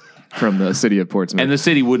from the city of Portsmouth, and the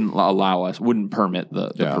city wouldn't permit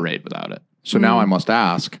the parade without it. So now I must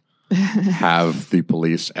ask. Have the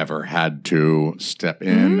police ever had to step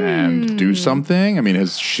in and do something? I mean,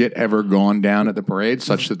 has shit ever gone down at the parade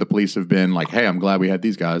such that the police have been like, hey, I'm glad we had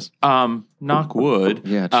these guys? Knock wood.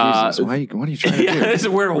 Yeah, Jesus. What are you trying to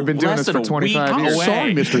do? We've been doing this for 25 years. I'm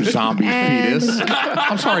sorry, Mr. Zombie Fetus.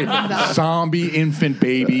 I'm sorry, zombie infant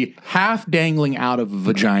baby, half dangling out of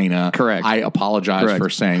vagina. Correct. I apologize for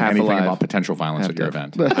saying half anything alive. about potential violence at your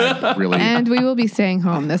event. I really. And we will be staying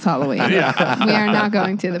home this Halloween. We are not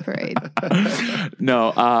going to the parade.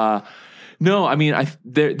 No, I mean,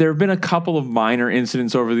 there have been a couple of minor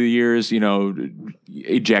incidents over the years,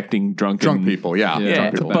 ejecting drunk people, drunk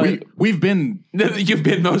people. But we've been... You've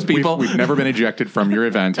been those people? We've never been ejected from your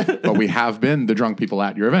event, but we have been the drunk people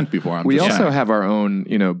at your event before. We also have our own,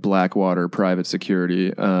 Blackwater private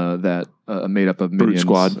security that made up of minions. Brute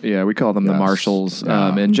Squad. Yeah, we call them the marshals.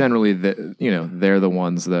 And generally, they're the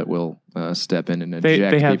ones that will step in and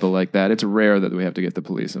eject people like that. It's rare that we have to get the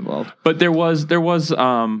police involved. But there was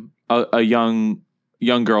a young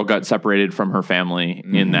girl got separated from her family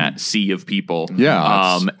in that sea of people.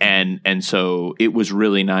 Yeah. And so it was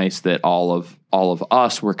really nice that all of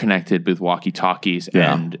us were connected with walkie-talkies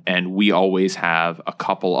and we always have a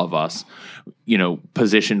couple of us,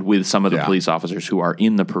 positioned with some of the police officers who are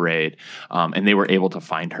in the parade. And they were able to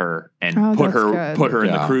find her and put her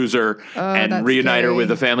in the cruiser and reunite her with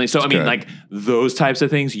the family. So, like those types of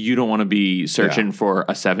things, you don't want to be searching for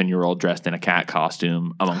a 7-year-old dressed in a cat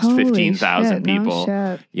costume amongst 15,000 people.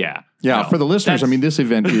 No shit. Yeah. Yeah, for the listeners, this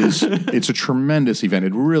event it's a tremendous event.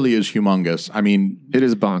 It really is humongous. It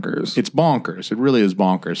is bonkers. It's bonkers. It really is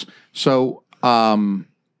bonkers. So,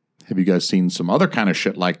 have you guys seen some other kind of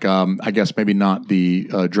shit? Like, I guess maybe not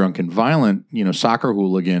the drunk and violent, soccer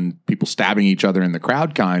hooligan, people stabbing each other in the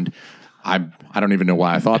crowd kind. I don't even know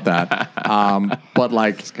why I thought that. But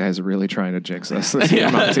like, this guy's really trying to jinx us. Sorry,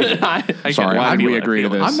 why did we agree to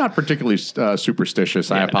this? I'm not particularly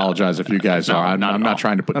superstitious. I apologize if you guys are. I'm not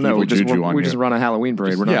trying to put evil juju on you. We just run a Halloween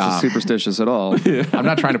parade. We're not superstitious at all. I'm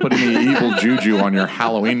not trying to put any evil juju on your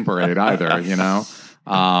Halloween parade either.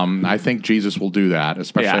 I think Jesus will do that,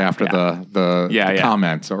 especially after the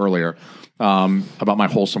comments earlier about my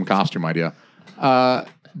wholesome costume idea.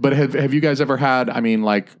 But have you guys ever had?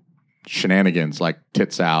 Shenanigans, like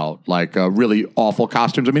tits out, like really awful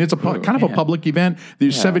costumes. It's a kind of a public event.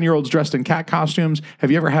 These 7-year-olds dressed in cat costumes. Have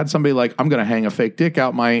you ever had somebody like, I'm going to hang a fake dick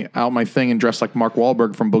out my thing and dress like Mark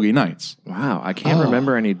Wahlberg from Boogie Nights? Wow, I can't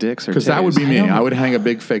remember any dicks or titties. Because that would be me. I would hang a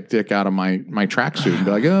big fake dick out of my tracksuit and be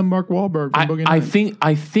like, Mark Wahlberg from Boogie Nights.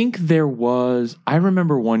 I think there was. I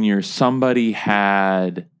remember one year somebody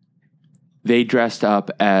they dressed up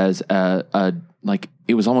as a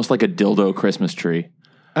it was almost like a dildo Christmas tree.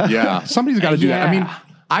 Yeah, somebody's got to do that. I mean,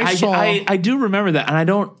 I do remember that,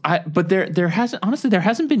 and but there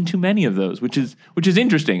hasn't been too many of those, which is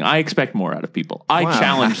interesting. I expect more out of people. I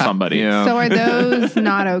challenge somebody. Yeah. So are those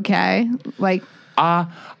not okay? Like,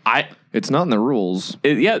 it's not in the rules.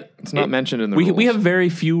 It's not mentioned in the rules. We have very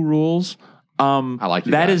few rules. I like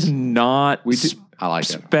that guys. is not. I like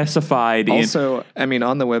specified. Also, I mean,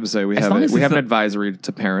 on the website we have an advisory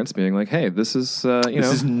to parents being like, "Hey, this is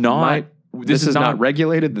this is not." This is not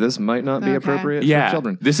regulated. This might not be appropriate for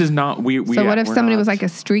children. This is not. So what if somebody was like a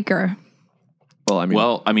streaker? Well,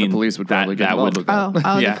 I mean, the police would probably get involved with that.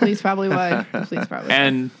 The police probably would.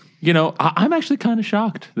 And I'm actually kind of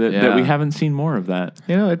shocked that we haven't seen more of that.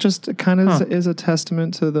 It just kind of is a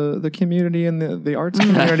testament to the community and the arts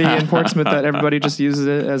community in Portsmouth that everybody just uses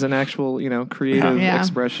it as an actual creative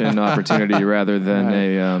expression opportunity rather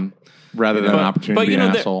than an opportunity to be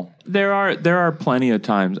an asshole. There are plenty of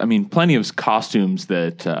times. I mean, plenty of costumes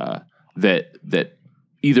that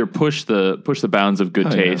either push the bounds of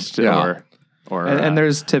good taste or and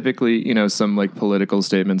there's typically some like political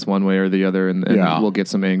statements one way or the other, and we'll get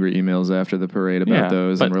some angry emails after the parade about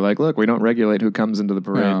those, and we're like, look, we don't regulate who comes into the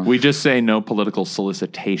parade. Yeah. We just say no political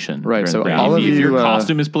solicitation. Right. So if your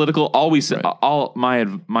costume is political, all my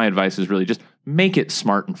advice is really just make it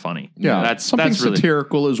smart and funny. Yeah, that's really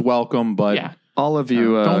satirical is welcome, but all of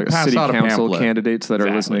you city council pamphlet. candidates that are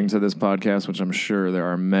listening to this podcast, which I'm sure there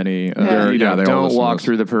are many, they don't walk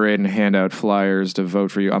through the parade and hand out flyers to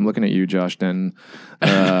vote for you. I'm looking at you, Josh Den,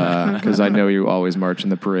 because I know you always march in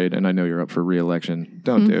the parade, and I know you're up for re-election.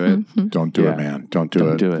 Don't do it. Don't do it, man. Don't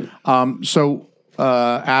do it. So,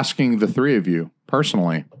 asking the three of you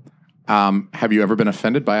personally, have you ever been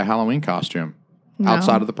offended by a Halloween costume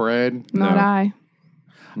outside of the parade? Not I.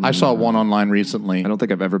 I saw one online recently. I don't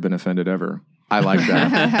think I've ever been offended ever. I like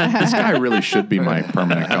that. This guy really should be my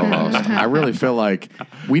permanent co-host. I really feel like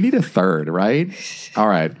we need a third, right? All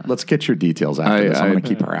right, let's get your details after this. I'm going to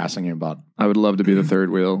keep harassing you about. I would love to be the third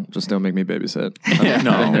wheel. Just don't make me babysit.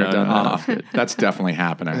 That's definitely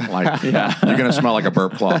happening. Like, you're going to smell like a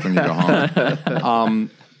burp cloth when you go home.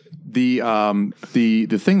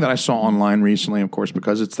 The thing that I saw online recently, of course,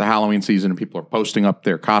 because it's the Halloween season and people are posting up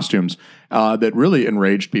their costumes, that really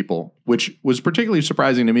enraged people, which was particularly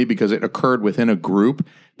surprising to me because it occurred within a group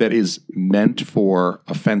that is meant for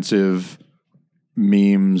offensive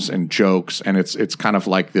memes and jokes, and it's kind of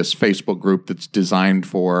like this Facebook group that's designed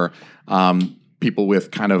for people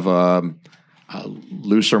with kind of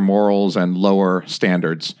looser morals and lower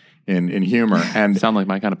standards in humor. And sound like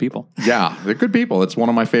my kind of people. Yeah, they're good people. It's one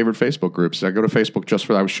of my favorite Facebook groups. I go to Facebook just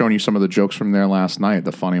for that. I was showing you some of the jokes from there last night,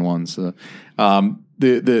 the funny ones.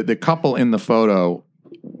 The couple in the photo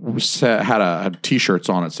had T-shirts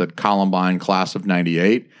on it said Columbine Class of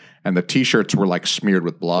 98, and the T-shirts were like smeared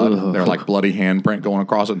with blood. They're like bloody handprint going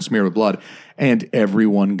across it and smeared with blood, and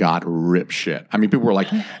everyone got rip shit. I mean, people were like,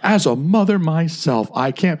 as a mother myself,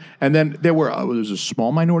 I can't. And then there was a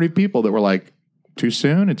small minority of people that were like, too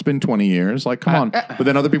soon? It's been 20 years. Like, come on. But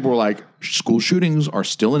then other people were like, school shootings are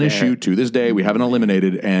still an issue to this day. We haven't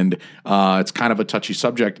eliminated, and it's kind of a touchy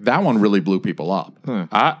subject. That one really blew people up.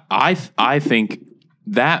 I think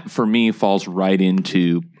that, for me, falls right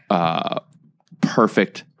into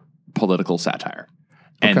perfect political satire.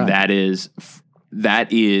 And that is,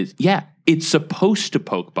 it's supposed to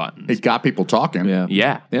poke buttons. It got people talking.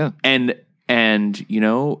 Yeah. And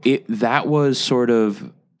that was sort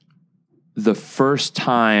of the first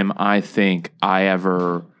time I think I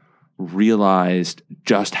ever realized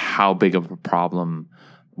just how big of a problem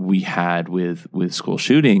we had with school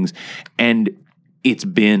shootings. And it's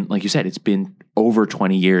been, like you said, it's been over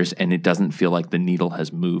 20 years and it doesn't feel like the needle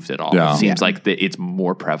has moved at all. It seems like it's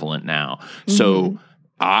more prevalent now. Mm-hmm. So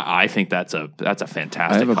I think that's a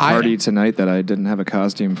fantastic. I have a party tonight that I didn't have a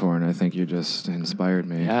costume for, and I think you just inspired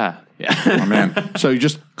me. Yeah. Oh, man. So you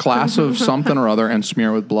just class of something or other and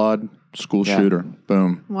smear with blood. School shooter.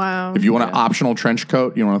 Boom. Wow. If you want an optional trench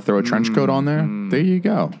coat, you want to throw a trench coat on there, there you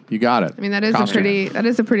go. You got it. I mean, that is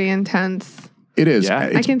a pretty intense. It is.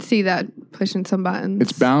 Yeah. I can see that pushing some buttons.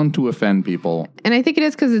 It's bound to offend people. And I think it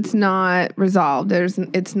is because it's not resolved.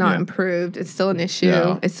 It's not improved. It's still an issue.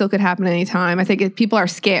 Yeah. It still could happen anytime. I think people are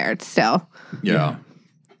scared still. Yeah.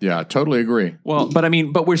 Yeah, totally agree. Well, but I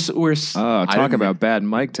mean, we're talk about bad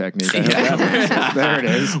mic technique. There it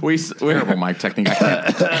is. Terrible mic technique.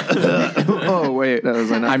 Oh wait, that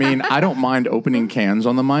was I mean, I don't mind opening cans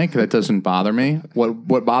on the mic. That doesn't bother me.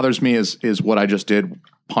 What bothers me is what I just did,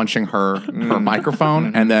 punching her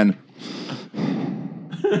microphone, and then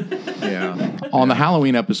on the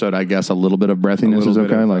Halloween episode, I guess a little bit of breathiness is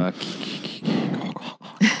okay.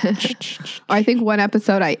 I think one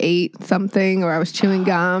episode I ate something or I was chewing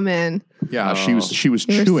gum and Yeah, she was you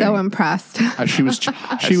chewing. were so impressed. She was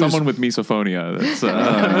someone with misophonia. That's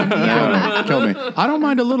kill me. I don't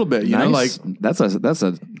mind a little bit. You know, like that's a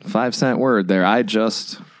 5-cent word there. I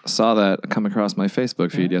just saw that come across my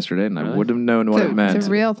Facebook feed yesterday, and I wouldn't have known what it meant. It's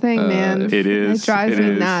a real thing, man. It is. It drives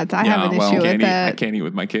me nuts. I have an issue with it. I can't eat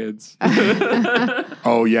with my kids.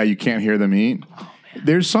 Oh yeah, you can't hear them eat.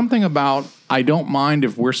 There's something about, I don't mind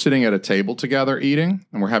if we're sitting at a table together eating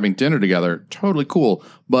and we're having dinner together, totally cool.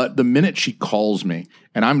 But the minute she calls me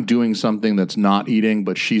and I'm doing something that's not eating,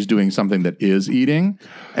 but she's doing something that is eating,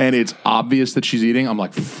 and it's obvious that she's eating, I'm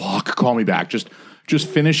like, fuck, call me back. Just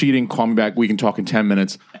finish eating, call me back. We can talk in 10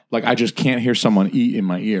 minutes. Like, I just can't hear someone eat in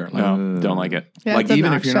my ear. Like, don't like it. Yeah, like,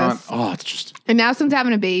 even if you're not, it's just. And now since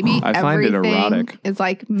having a baby, I find it erotic. is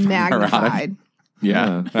like magnified.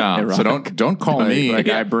 Yeah. So don't call me. Like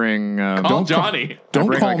I bring. Call Johnny.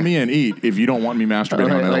 Don't call me and eat if you don't want me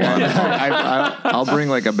masturbating on that one. I'll bring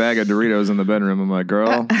like a bag of Doritos in the bedroom. I'm like,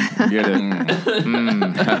 girl, get it.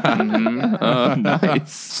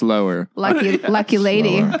 Nice. Slower. Lucky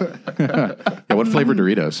lady. Yeah, what flavor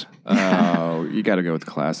Doritos? Oh, you got to go with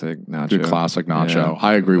classic nacho. Good classic nacho.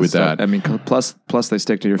 I agree with that. I mean, plus they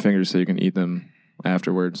stick to your fingers so you can eat them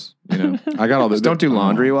afterwards. You know, I got all this. Just don't do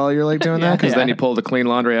laundry while you're like doing that, because then you pull the clean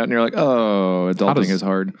laundry out and you're like, oh, adulting is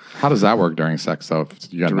hard. How does that work during sex though?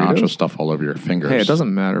 If you got nacho stuff all over your fingers. Hey, it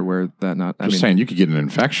doesn't matter where that not. I'm just saying you could get an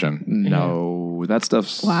infection. No, that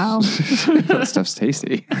stuff's that stuff's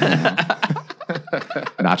tasty.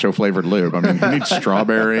 Nacho flavored lube. I mean, you need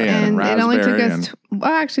strawberry and raspberry. It only took us,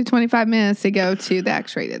 actually 25 minutes to go to the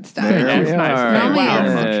X-rated stuff.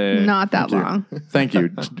 Not that long. Thank you.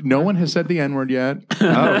 No one has said the N-word yet.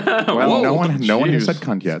 Well, no one has said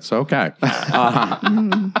cunt yet. So okay.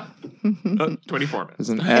 24 minutes. There's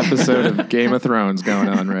an episode of Game of Thrones going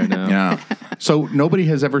on right now. Yeah. So nobody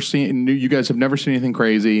has ever seen. You guys have never seen anything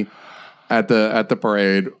crazy at the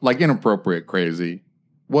parade, like inappropriate crazy.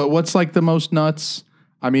 What's like the most nuts?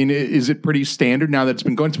 I mean, is it pretty standard now that it's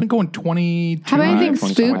been going? It's been going 20. How about anything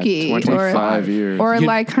spooky 25 years, or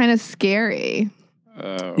like kind of scary?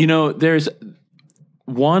 You know, there's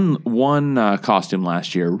one costume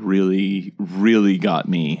last year really got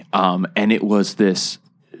me, and it was this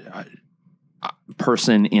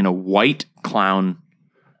person in a white clown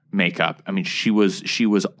makeup. I mean, she was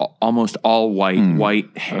almost all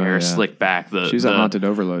white hair, slick back. She's a haunted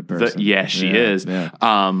overload person. She is. Yeah.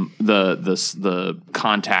 The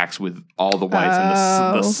contacts with all the whites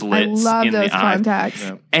and the slits in the eye. Contacts.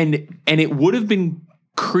 Yeah. And it would have been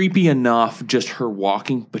creepy enough just her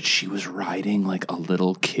walking, but she was riding like a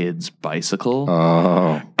little kid's bicycle.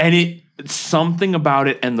 Oh. And something about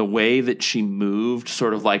it and the way that she moved,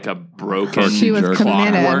 sort of like a broken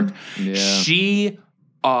clockwork. Yeah.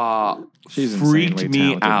 She's freaked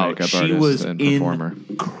me out. She was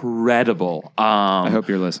incredible. I hope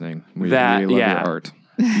you're listening. We love your art.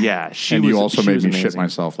 Yeah, you also made me shit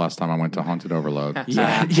myself last time I went to Haunted Overload.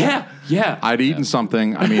 Yeah. I'd eaten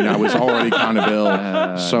something. I mean, I was already kind of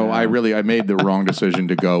ill, so I made the wrong decision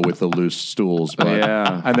to go with the loose stools. But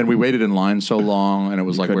and then we waited in line so long, and it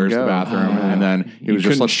was like, "Where's the bathroom?" And then it was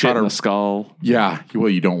just let's shit in the skull. Yeah, well,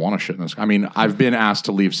 you don't want to shit in the skull. I mean, I've been asked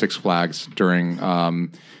to leave Six Flags during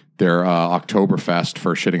their Oktoberfest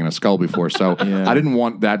for shitting in a skull before. So I didn't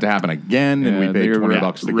want that to happen again. And we paid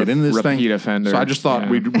 $20 to get in this thing. Offender. So I just thought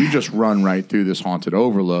we just run right through this Haunted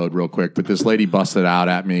Overload real quick. But this lady busted out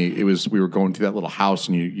at me. We were going through that little house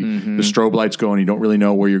and the strobe lights go and you don't really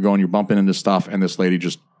know where you're going. You're bumping into stuff. And this lady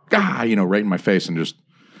just, right in my face and just,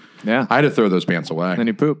 I had to throw those pants away. Then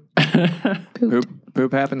you poop.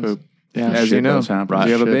 Poop happens. Poop. Yeah, as you know, you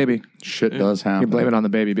have a baby. Shit does happen. You blame it on the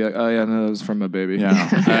baby. Be like, oh yeah, no, that was from a baby. Yeah,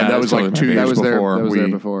 that was like 2 years before. That was there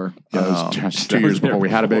before. Yeah, that was 2 years before we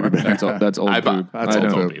had a baby. That's old poop. That's old poop.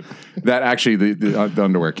 That actually, the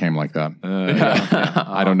underwear came like that.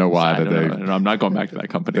 I don't know why. I'm not going back to that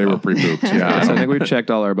company. They were pre-pooped. Yeah, so I think we've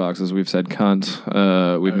checked all our boxes. We've said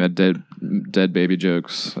cunt. We've met dead baby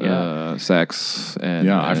jokes. Sex.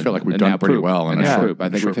 And I feel like we've done pretty well. And poop. I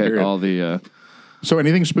think we've hit all the. So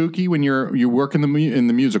anything spooky when you work in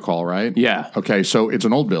the music hall, right? Yeah. Okay, so it's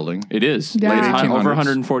an old building. It is. Yeah. Late 1800s. Over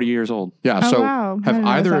 140 years old. Yeah. So have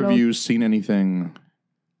either of you seen anything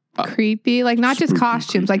creepy? Like not just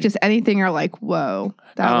costumes, like just anything. Or like, whoa,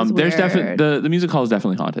 that was weird. There's definitely the music hall is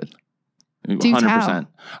definitely haunted. 100%.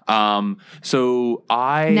 So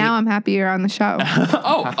now I'm happy you're on the show.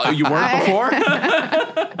 You weren't before?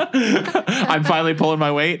 I'm finally pulling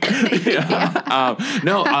my weight.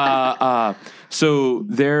 So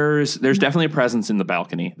there's definitely a presence in the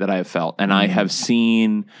balcony that I have felt, and I have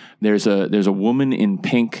seen there's a woman in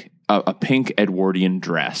pink. A pink Edwardian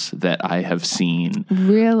dress that I have seen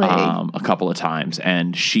really a couple of times,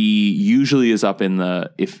 and she usually is up in the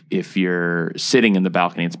if you're sitting in the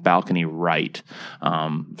balcony, it's balcony right.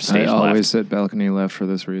 Stage I always left. sit balcony left for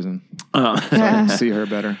this reason, so I can see her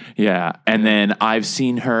better. Yeah, and then I've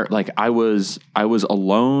seen her I was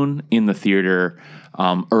alone in the theater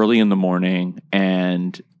early in the morning,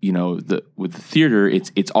 and with the theater,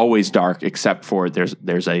 it's always dark except for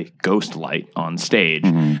there's a ghost light on stage.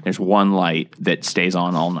 Mm-hmm. There's one light that stays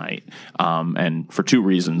on all night, and for two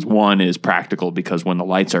reasons. One is practical because when the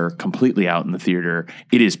lights are completely out in the theater,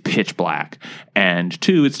 it is pitch black, and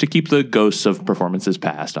two, it's to keep the ghosts of performances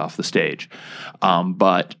past off the stage.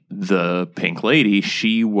 But the Pink Lady,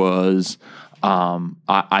 she was.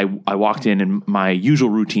 I walked in, and my usual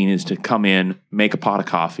routine is to come in, make a pot of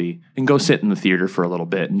coffee, and go sit in the theater for a little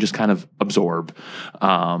bit and just kind of absorb.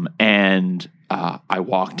 And I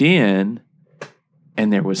walked in,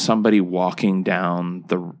 and there was somebody walking down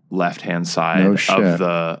the left-hand side of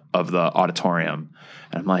the auditorium,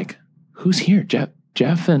 and I'm like, "Who's here?"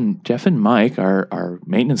 Jeff and Mike, our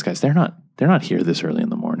maintenance guys. They're not here this early in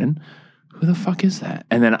the morning. Who the fuck is that?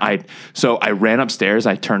 And then I ran upstairs.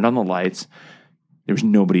 I turned on the lights. There was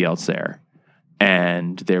nobody else there,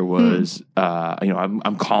 and there was,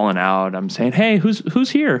 I'm calling out. I'm saying, "Hey,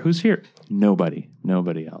 who's here? Who's here?" Nobody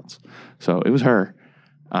else. So it was her,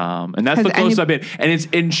 and that's the closest I've been. And it's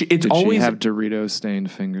Did always she have Dorito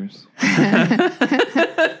stained fingers. I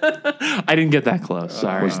didn't get that close.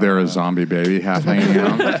 Sorry. Was there a zombie baby half hanging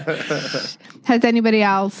out? Has anybody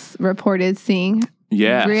else reported seeing?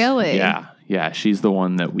 Yeah. Really? Yeah. She's the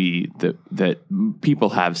one that that people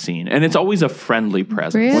have seen, and it's always a friendly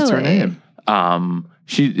presence. Really? What's her name?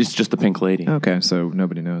 It's just the Pink Lady. Okay, so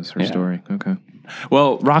nobody knows her story. Okay.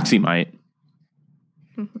 Well, Roxy might.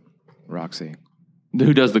 Roxy,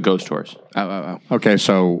 who does the ghost tours? Oh. Okay,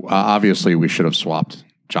 so obviously we should have swapped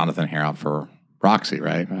Jonathan here out for Roxy,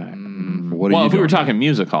 right? If we were talking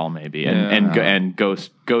music hall, maybe, and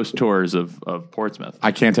ghost tours of Portsmouth.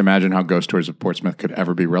 I can't imagine how ghost tours of Portsmouth could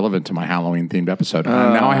ever be relevant to my Halloween themed episode.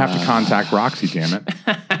 Now I have to contact Roxy. Damn it!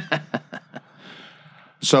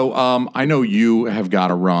 So I know you have got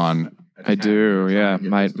to run. I do. Yeah,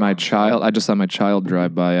 my child. I just saw my child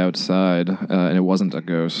drive by outside, and it wasn't a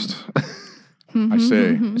ghost. I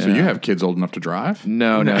see. So you have kids old enough to drive?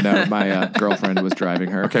 No. My girlfriend was driving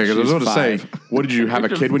her. Okay, because I was about to say, what did you have a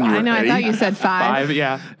kid when you were 8? I thought you said 5.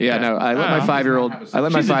 Yeah. No, I let my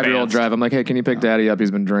 5-year-old. Drive. I'm like, hey, can you pick Daddy up?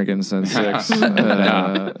 He's been drinking since 6.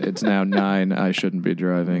 It's now 9. I shouldn't be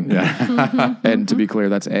driving. Yeah. And to be clear,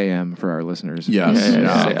 that's AM for our listeners.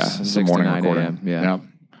 Yes. 6 to 9 AM. Yeah.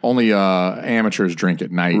 Only amateurs drink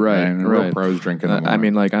at night, right? And real pros drink in the morning. I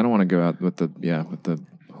mean, like, I don't want to go out with the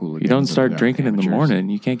hooligans. You don't start drinking in the morning,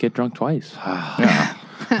 you can't get drunk twice. Yeah.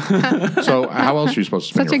 So how else are you supposed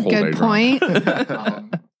to spend your whole day Such a good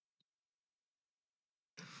point.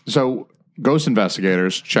 So Ghost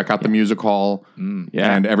Investigators, check out the music hall.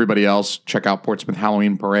 And everybody else, check out Portsmouth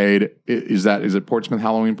Halloween Parade. Is it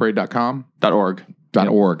portsmouthhalloweenparade.com? .org.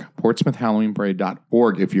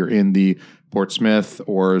 portsmouthhalloweenparade.org. If you're in the Portsmouth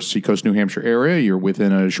or Seacoast, New Hampshire area, you're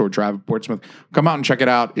within a short drive of Portsmouth, come out and check it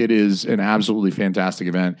out. It is an absolutely fantastic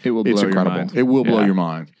event. It will blow your mind. It will blow your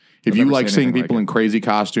mind. If you like seeing people in crazy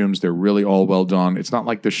costumes, they're really all well done. It's not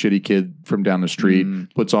like the shitty kid from down the street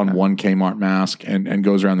puts on one Kmart mask and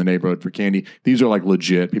goes around the neighborhood for candy. These are like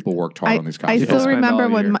legit. People worked hard on these costumes. I still remember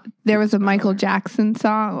when there was a Michael Jackson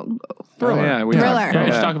song. Thriller. Thriller. We should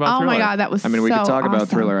talk about Thriller. Oh my God, that was so we could talk about awesome.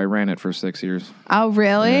 Thriller. I ran it for 6 years. Oh,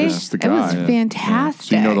 really? This is the It was guy.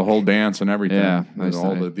 fantastic. So you know the whole dance and everything. Yeah. With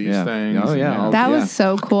all these things. Oh, yeah. That was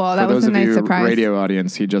so cool. That For was those a nice of you surprise. radio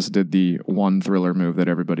audience, he just did the one Thriller move that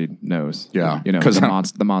everybody knows. Yeah. You know,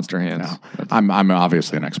 the monster hands. No. I'm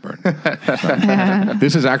obviously an expert.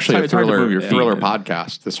 This is actually a thriller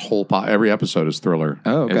podcast. This whole every episode is Thriller.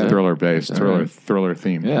 Oh, okay. Thriller based, thriller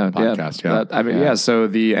themed podcast. Yeah. So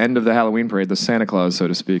the end of the Halloween parade, the Santa Claus, so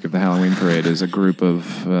to speak, of the Halloween parade is a group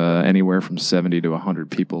of anywhere from 70 to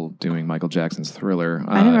 100 people doing Michael Jackson's Thriller.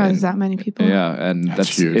 I didn't realize that many people. Yeah, and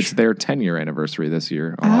that's huge. It's their 10-year anniversary this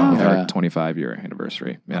year, along with our 25-year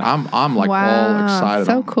anniversary. Yeah. I'm like all excited.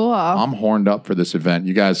 So cool. I'm horned up for this event.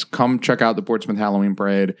 You guys come check out the Portsmouth Halloween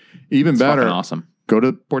Parade. Even better, awesome. go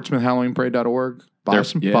to PortsmouthHalloweenParade.org. Buy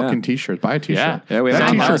some fucking t-shirts. Buy a t-shirt. Yeah, we have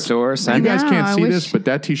a t-shirt store. You guys can't see this, but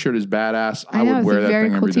that t-shirt is badass. I would wear that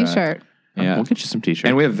thing every day. T-shirt. Yeah, we'll get you some t-shirts.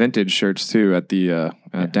 And we have vintage shirts too at the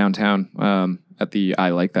downtown. At the I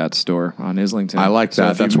Like That store on Islington. I like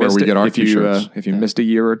that. That's where we get our t-shirts. If you missed a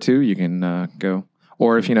year or two, you can go.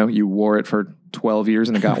 Or if you wore it for 12 years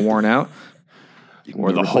and it got worn out, you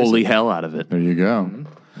wore the holy hell out of it. There you go.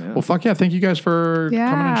 Mm-hmm. Yeah. Well, fuck yeah. Thank you guys for coming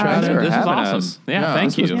and chatting. This is awesome. Us. Yeah,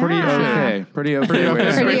 thank you. This was pretty okay. Pretty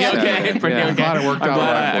okay. I'm glad it worked out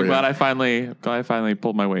right for you. I'm glad I finally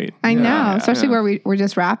pulled my weight. I know, especially where we're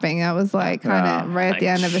just rapping. That was like kind of right at the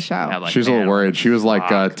end of the show. She's a little worried. She was like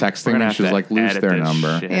texting me. She was like, lose their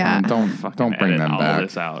number. Yeah. Don't bring them back.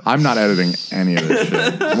 I'm not editing any of this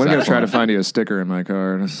shit. I'm going to try to find you a sticker in my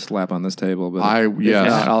car and slap on this table. But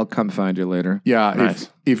I'll come find you later. Yeah. Nice.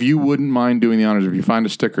 If you wouldn't mind doing the honors, if you find a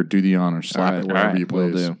sticker, do the honors. Slap it wherever you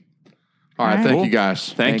please. Will do. All right. Thank you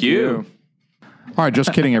guys. Thank you. All right.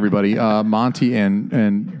 Just kidding, everybody. Monty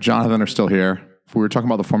and Jonathan are still here. We were talking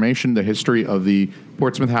about the formation, the history of the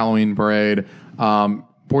Portsmouth Halloween Parade.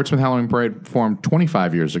 Portsmouth Halloween Parade formed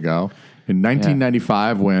 25 years ago. In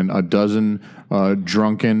 1995, when a dozen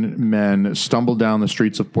drunken men stumbled down the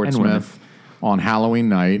streets of Portsmouth on Halloween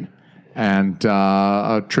night, and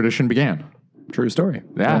a tradition began. True story.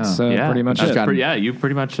 That's pretty much it. You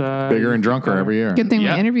pretty much bigger and drunker every year. Good thing we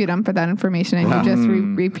interviewed him for that information, and you just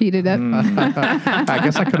repeated it. I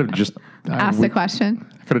guess I could have just asked the question.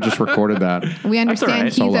 I could have just recorded that. We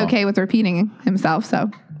understand he's okay with repeating himself. So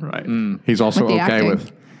he's also okay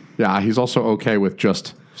with. Yeah, he's also okay with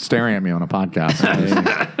just staring at me on a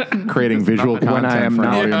podcast, creating visual content for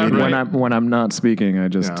media. When I'm not speaking, I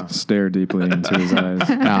just stare deeply into his eyes.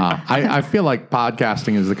 I feel like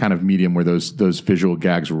podcasting is the kind of medium where those visual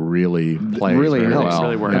gags really play. Really helps. Well.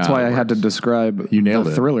 Really works. That's why I had to describe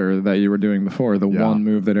the Thriller that you were doing before. The one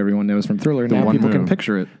move that everyone knows from Thriller. Now people can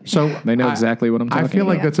picture it, so they know exactly what I'm talking about. I feel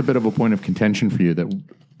like that's a bit of a point of contention for you, that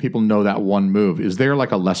people know that one move. Is there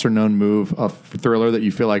like a lesser known move of Thriller that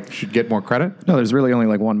you feel like should get more credit? No, there's really only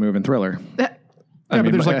like one move in Thriller. But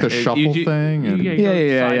there's like the shuffle thing. And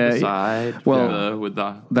side to side. Well,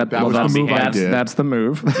 that was the move I did. That's the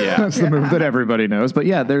move. Yeah. That's the move that everybody knows. But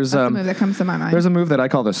yeah, there's the move that comes to my mind. There's a move that I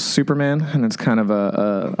call the Superman, and it's kind of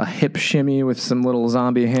a hip shimmy with some little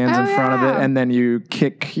zombie hands in front of it, and then you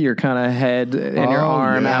kick your kind of head and your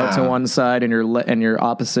arm out to one side, and your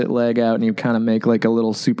opposite leg out, and you kind of make like a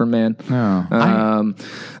little Superman.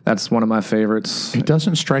 That's one of my favorites. It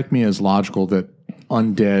doesn't strike me as logical that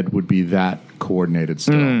undead would be that coordinated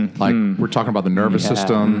still. We're talking about the nervous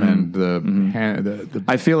system and the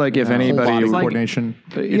I feel like if anybody coordination.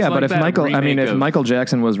 But if Michael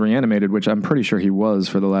Jackson was reanimated, which I'm pretty sure he was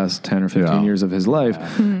for the last 10 or 15 years of his life,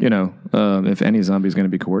 if any zombie is going to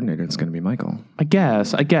be coordinated, it's going to be Michael. I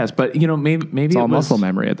guess, but maybe it's all muscle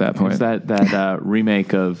memory at that point. It's that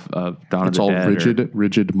remake of Dawn of the Dead. It's all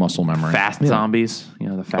rigid muscle memory. Fast zombies,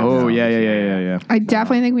 the fast. Oh yeah. I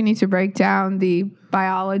definitely think we need to break down the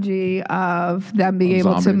biology of them being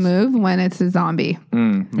able to move when it's a zombie.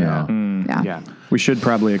 Yeah. We should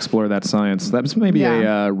probably explore that science. That's maybe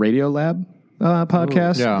a Radio Lab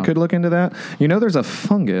podcast could look into that. There's a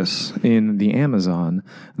fungus in the Amazon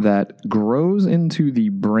that grows into the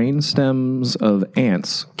brain stems of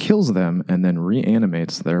ants, kills them, and then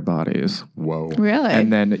reanimates their bodies. Whoa. Really?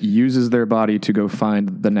 And then uses their body to go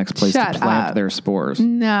find the next place to plant their spores.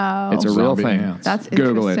 No. It's a real thing. Ants. That's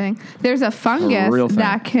Google interesting. There's a fungus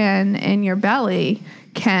that can, in your belly,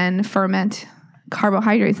 can ferment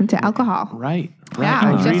carbohydrates into alcohol. Right. Yeah,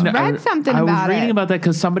 I just read something about it. I was reading about that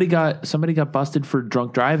because somebody got busted for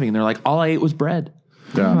drunk driving. And they're like, all I ate was bread.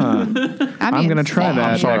 Yeah. I'm going to try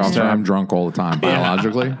that. I'm sorry, I'm drunk all the time,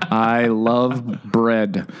 biologically. I love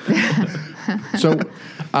bread. So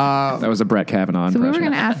that was a Brett Kavanaugh impression. So we were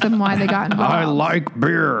going to ask them why they got involved. I like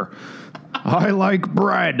beer. I like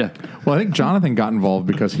bread. Well, I think Jonathan got involved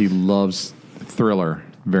because he loves Thriller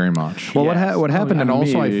very much. Well, what happened to me? And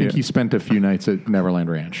also, I think he spent a few nights at Neverland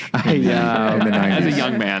Ranch. In the 90s. As a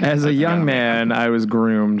young man. As a young man, I was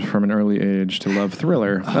groomed from an early age to love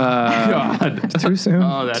Thriller. God. Too soon?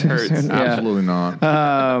 Oh, that hurts. Soon? Absolutely not.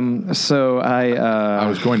 So I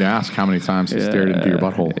was going to ask how many times he stared into your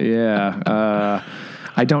butthole. Yeah.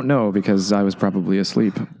 I don't know because I was probably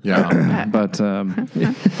asleep. Yeah. But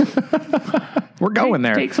we're going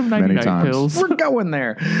there. Take some 99 pills. We're going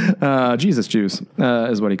there. Jesus juice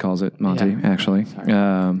is what he calls it, Monty, actually.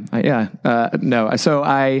 No. So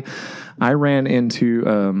I ran into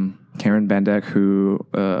Karen Bendeck, who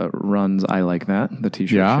runs I Like That, the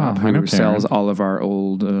t-shirt shop, who sells all of our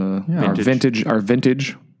old our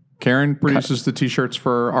vintage Karen produces the T-shirts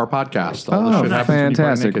for our podcast. All Oh, the shit happens when you party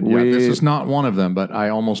fantastic. naked. Yeah, this is not one of them, but I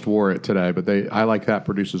almost wore it today. But I Like That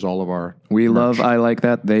produces all of our. We merch. love I Like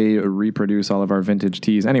That. They reproduce all of our vintage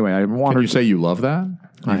tees. Anyway, I wanted. Can you say you love that?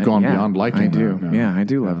 You've gone beyond liking. I do. that. Yeah, I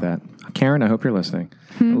do love that. Karen, I hope you're listening.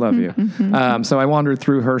 I love you. So I wandered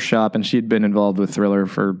through her shop, and she'd been involved with Thriller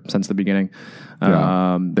since the beginning.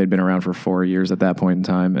 They'd been around for 4 years at that point in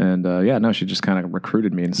time, and she just kind of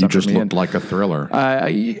recruited me and You suckered just me looked in. like a Thriller.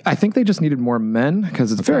 I think they just needed more men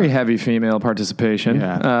because it's very heavy female participation.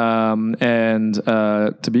 Yeah.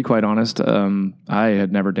 To be quite honest, I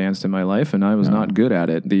had never danced in my life, and I was not good at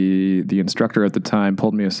it. The instructor at the time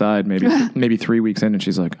pulled me aside maybe 3 weeks in, and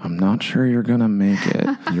she's like, "I'm not sure you're gonna make it.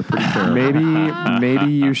 You're pretty sure. Maybe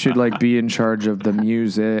you should be in charge of the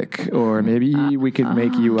music, or maybe we could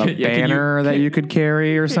make you a banner that you could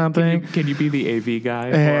carry or something." Can you be the AV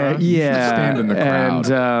guy? For us? Yeah, Stand in the crowd.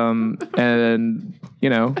 and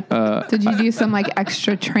Did you do some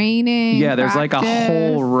extra training? yeah, there's a practice?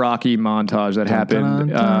 whole Rocky montage that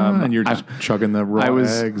happened, and you're just chugging the raw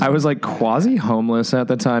eggs. I was quasi homeless at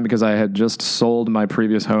the time because I had just sold my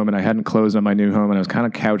previous home and I hadn't closed on my new home, and I was kind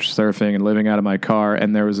of couch surfing and living out of my car.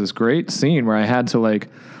 And there was this great scene where I had to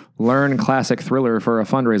learn classic Thriller for a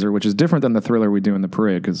fundraiser, which is different than the Thriller we do in the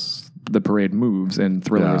parade because the parade moves and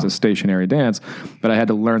Thriller is a stationary dance. But I had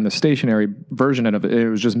to learn the stationary version of it. It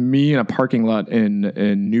was just me in a parking lot in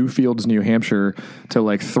Newfields, New Hampshire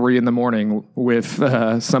till 3 a.m.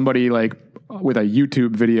 with somebody with a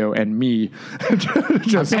YouTube video and me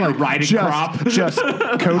just riding crop, just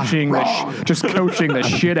coaching the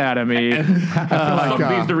shit out of me. These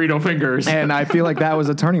Dorito fingers. And I feel that was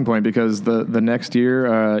a turning point because the next year,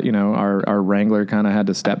 our wrangler kind of had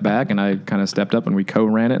to step back, and I kind of stepped up, and we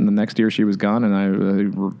co-ran it. And the next year she was gone, and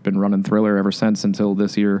I've been running Thriller ever since until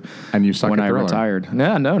this year. And you suck when at I Thriller. retired.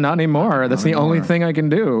 No, not anymore. That's the only thing I can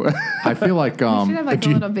do. I feel like should have, a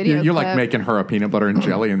little video you're clip. making her a peanut butter and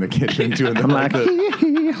jelly in the kitchen doing the I'm like,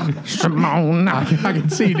 Simone. I can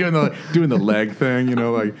see you doing the leg thing,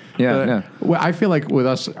 Yeah. Well, I feel like with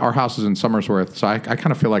us, our house is in Somersworth, so I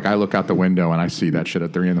kind of feel like I look out the window and I see that shit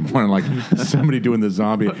at 3 a.m, somebody doing the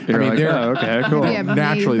zombie. Okay, cool. Yeah,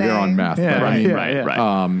 Naturally, they're on meth. Yeah, but I mean, right.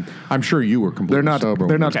 I'm sure you were completely sober.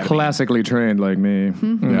 They're not classically trained like me.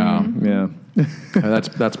 Yeah. Yeah.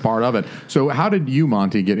 That's part of it. So how did you,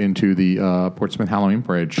 Monty, get into the Portsmouth Halloween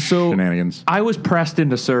Parade shenanigans? I was pressed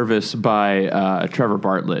into service by Trevor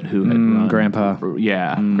Bartlett, who had run, Grandpa.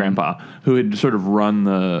 Grandpa, who had sort of run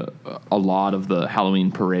a lot of the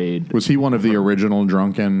Halloween parade. Was he one of the original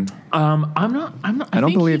drunken? I'm not. I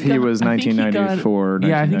don't believe he was 1994,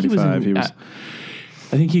 1995.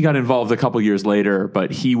 I think he got involved a couple years later,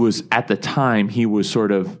 but he was at the time he was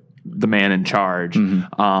sort of the man in charge.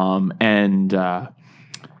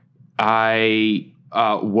 I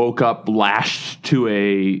woke up lashed to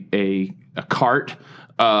a cart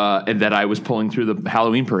and that I was pulling through the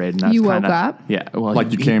Halloween parade. And that's you woke up? Yeah. Well,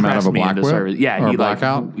 you came out of a black whip? Yeah. Or He a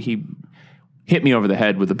blackout? he hit me over the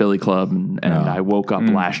head with a billy club, and I woke up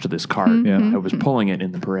lashed to this cart. I was pulling it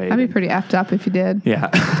in the parade. I'd be pretty effed up if you did. Yeah.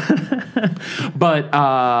 but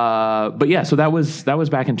yeah, so that was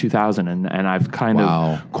back in 2000, and I've kind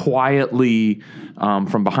of quietly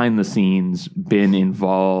from behind the scenes been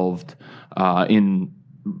involved in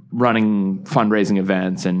running fundraising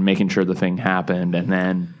events and making sure the thing happened, and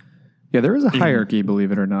then there is a hierarchy,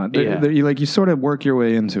 believe it or not. You sort of work your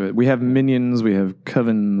way into it. We have minions, we have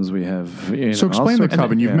covens, we have. So explain the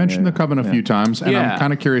coven. You've mentioned the coven a few times, and I'm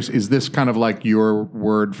kind of curious. Is this kind of like your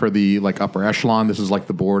word for the upper echelon? This is like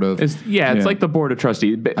the board of. It's like the board of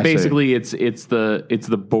trustees. Basically, it's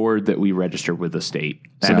the board that we register with the state.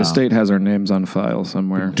 So the state has our names on file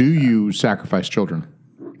somewhere. Do you sacrifice children?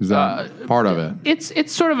 Is that part of it?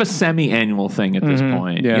 It's sort of a semi-annual thing at this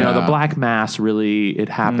point. Yeah. The Black Mass really it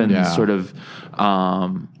happens sort of.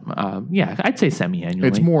 I'd say semi-annually.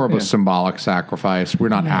 It's more of a symbolic sacrifice. We're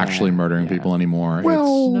not actually murdering people anymore.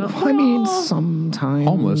 I mean, sometimes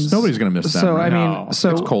homeless. Nobody's going to miss that. So right?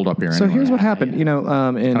 it's cold up here. So here's what happened. In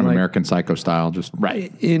kind of American Psycho style, just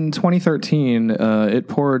right in 2013, it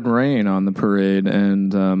poured rain on the parade,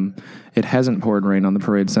 and it hasn't poured rain on the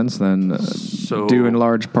parade since then. Due in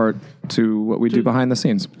large part to what we do behind the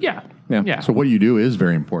scenes. Yeah. So what you do is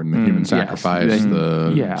very important. The human sacrifice,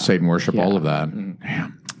 the Satan worship, all of that.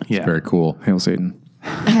 Damn. It's very cool. Hail Satan.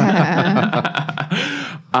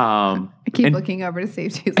 I keep looking over to see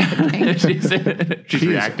if she's looking. she's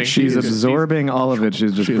reacting. She's absorbing all of it.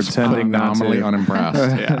 She's just pretending phenomenally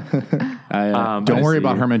unimpressed. Don't worry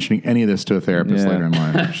about her mentioning any of this to a therapist later in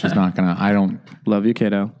life. She's not going to. I don't love you,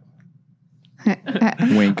 kiddo.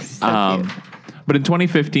 Wink. But in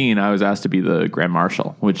 2015, I was asked to be the Grand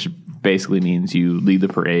Marshal, which basically means you lead the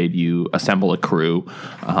parade, you assemble a crew,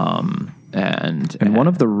 and one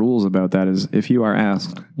of the rules about that is if you are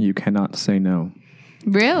asked, you cannot say no.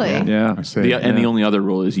 Really? Yeah. I see. And the only other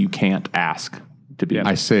rule is you can't ask to be.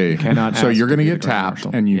 I see. Cannot so ask you're going to to be get the Grand tapped,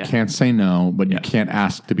 Marshal. and you can't say no, but you can't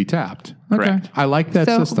ask to be tapped. Correct. Okay. I like that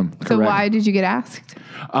system. So why did you get asked?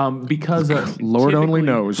 Because Lord only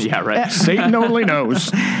knows. Yeah, right. Satan only knows.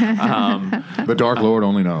 The Dark Lord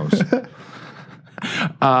only knows.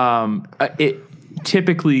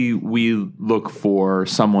 Typically, we look for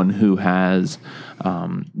someone who has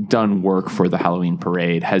done work for the Halloween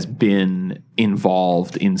parade, has been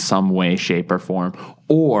involved in some way, shape, or form,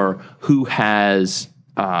 or who has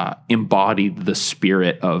embodied the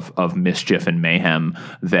spirit of mischief and mayhem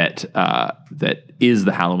that is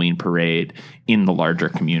the Halloween parade in the larger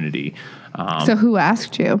community. So who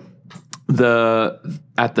asked you?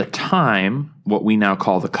 At the time, what we now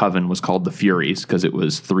call the Coven was called the Furies because it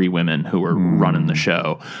was 3 women who were running the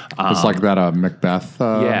show. It's like that Macbeth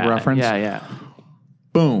reference. Yeah.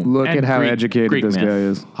 Boom. Look at how Greek educated this myth. guy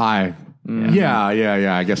is.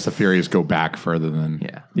 Yeah. I guess the Furies go back further than.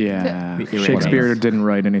 Yeah. Whatever. Shakespeare didn't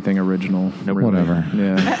write anything original. Whatever.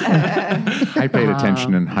 Yeah. I paid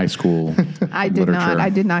attention in high school. I did literature. not. I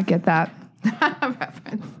did not get that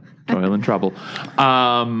reference. Toil and trouble.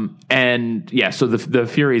 So the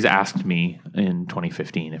Furies asked me in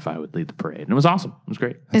 2015 if I would lead the parade. And it was awesome. It was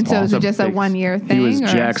great. And so is it just a 1 year thing? He was or?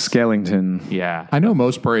 Jack Skellington. Yeah. I know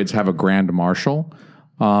most parades have a grand marshal.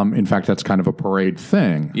 In fact, that's kind of a parade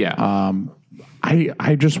thing. Yeah.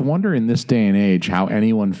 I just wonder in this day and age how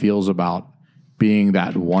anyone feels about being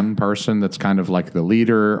that one person that's kind of like the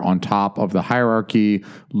leader on top of the hierarchy,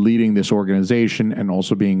 leading this organization, and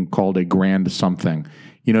also being called a grand something.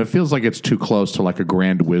 You know, it feels like it's too close to like a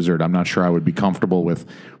grand wizard. I'm not sure I would be comfortable with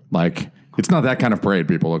like. It's not that kind of parade,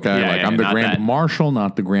 people, okay? I'm the grand marshal,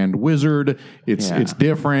 not the grand wizard. It's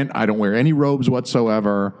different. I don't wear any robes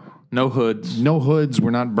whatsoever. No hoods. No hoods.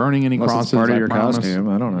 We're not burning any Unless crosses. it's part of your promise. costume.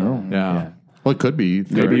 I don't know. Yeah. Well, it could be.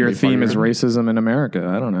 Maybe your theme is racism in America.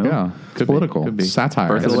 I don't know. Yeah. It's political. Could be. Satire.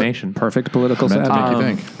 Birth of the nation. Perfect political Meant to satire.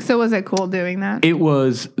 make you think. So was it cool doing that? It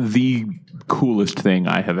was the coolest thing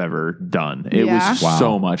I have ever done. It was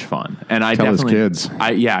so much fun. And I Tell his definitely kids.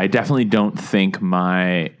 I definitely don't think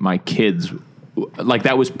my kids like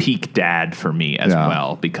that was peak dad for me as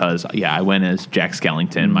well because I went as Jack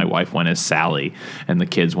Skellington, my wife went as Sally, and the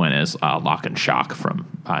kids went as Lock and Shock from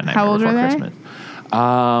Nightmare How old Before were they? Christmas.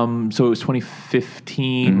 So it was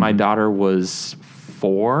 2015. My daughter was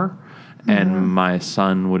 4, and my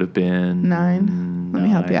son would have been 9. Let me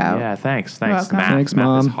help you out. Yeah, thanks. welcome. Thanks, Math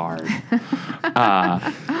Mom. is hard.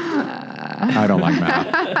 I don't like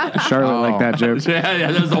math. Charlotte liked that joke.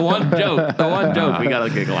 yeah, there's the one joke. The one joke we gotta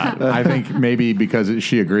giggle at. I think maybe because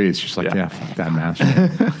she agrees. She's like, fuck that math.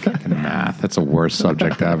 Fucking math. That's the worst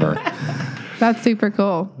subject ever. That's super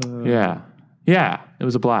cool. Yeah. It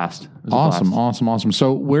was a blast. Awesome.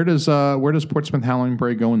 So where does Portsmouth Halloween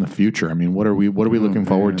Parade go in the future? I mean, what are we looking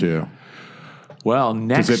forward to? Well,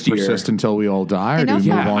 next Does it year, persist until we all die, or do we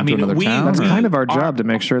move on to another town? That's kind of our job to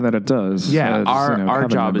make sure that it does. Yeah, as, our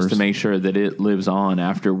job members. is to make sure that it lives on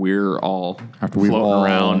after we're all we've floating all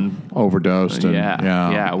around, overdosed.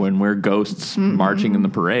 And, when we're ghosts marching in the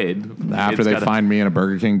parade. After they find me in a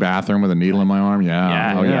Burger King bathroom with a needle in my arm,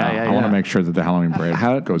 I want to make sure that the Halloween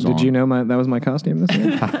parade goes on. Did you know that was my costume this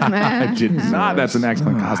year? I did not. That's an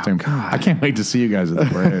excellent costume. I can't wait to see you guys at the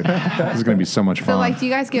parade. This is going to be so much fun. So, like, do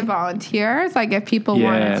you guys get volunteers? Like, if people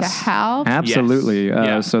wanted to help? Absolutely.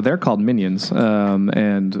 Yes. So they're called minions,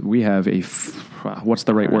 and we have what's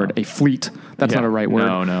the right word? A fleet. That's not a right word.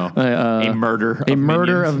 No. A murder. A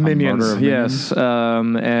murder of minions. minions. Yes.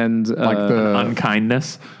 And like the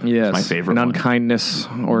unkindness. Yes. It's my favorite. An one. unkindness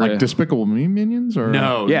or like Despicable Me minions, or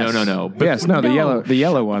No. But yes. No. The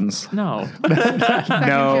yellow ones. No.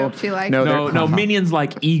 No. No. Minions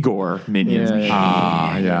like Igor minions.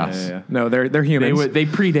 Yes. No, they're humans. They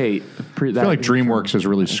predate. I feel like DreamWorks has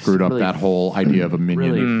really screwed up that whole idea of a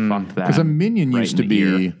minion. Really fucked that. Because a minion used to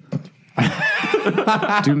be.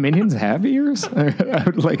 Do minions have ears?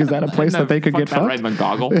 Like, is that a place that they could get fucked? Right in the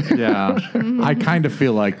goggle. Yeah. I kind of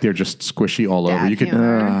feel like they're just squishy all over. You could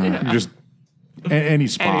just any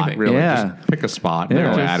spot, Anything. really. Yeah. Just pick a spot and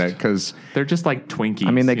go at it, because They're just like Twinkies.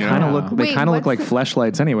 I mean, they kind of know? look. They Wait, kind of look like what's the-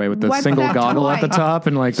 fleshlights anyway, with the what's single that goggle at the toy? top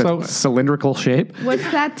and like the cylindrical shape. What's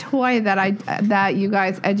that toy that you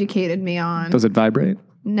guys educated me on? Does it vibrate?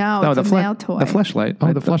 No, it's a male toy. The fleshlight.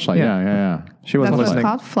 Oh, the fleshlight. Yeah. She wasn't That's what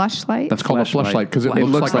listening. it's called? Fleshlight? That's called a fleshlight because it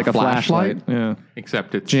looks like a flashlight. Yeah.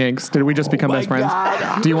 Except it's Jinx, did we just become best friends?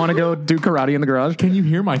 Do you want to go do karate in the garage? Can you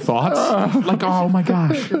hear my thoughts? Like, oh my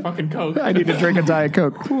gosh. fucking Coke. I need to drink a Diet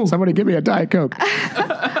Coke. Somebody give me a Diet Coke.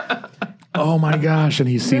 Oh my gosh. And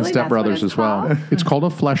he's seen Really? Step That's what Brothers it's as well. called? It's called a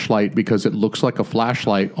fleshlight because it looks like a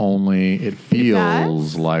flashlight, only it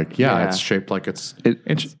feels like, Yeah. it's shaped like it's.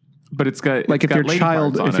 But it's got Like it's if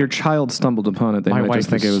got your child stumbled upon it, they My might wife just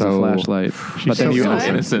think it is was a so- flashlight. But so then you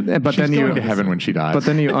innocent. But She's then going you to heaven when she dies. But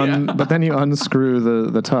then you unscrew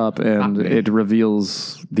the top and it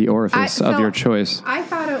reveals the orifice of so your choice. I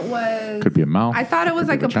thought it was. Could be a mouth. I thought it was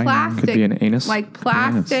like a vagina. plastic. Could be an anus. Like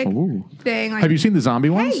plastic Ooh. thing. Like, Have you seen the zombie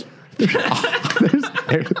ones? Hey.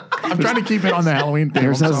 I'm trying to keep it on the Halloween thing.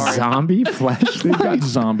 There's I'm a sorry. zombie They've flashlight. got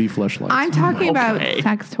zombie fleshlights. I'm talking about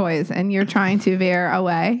sex toys, and you're trying to veer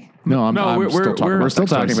away. No, I'm No, still talking we're about still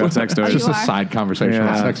sex talking toys. about sex toys. It's just You a are? side conversation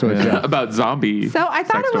about Yeah, sex toys. yeah. Yeah. about zombie. So I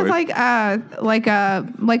thought sex it was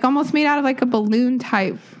toys. like almost made out of like a balloon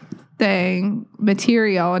type thing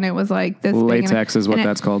material, and it was like this Latex big, is what and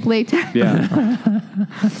that's called. Latex. Yeah.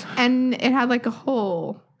 And it had like a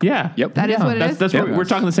hole. Yeah. Yep. That is what it is. That's what we're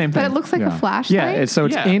talking the same thing. But it looks like Yeah. a flashlight. Yeah. It's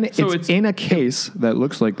it's- in a case that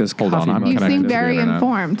looks like this. Hold on, coffee I'm mug. You connected seem to the very internet.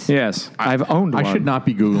 informed. Yes, I've owned one. I should not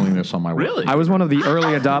be Googling this on my work. Really? I was one of the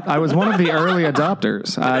early I was one of the early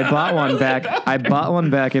adopters. I bought one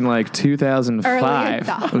back in like 2005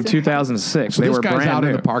 Early or 2006. So they this were guy's brand out new.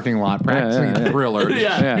 in the parking lot practicing thrillers.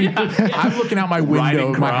 Yeah. I'm looking out my window Riding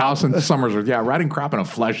of my crap. house in Somersworth. Yeah, riding crap in a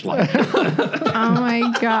fleshlight. Oh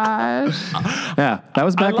my gosh. Yeah, that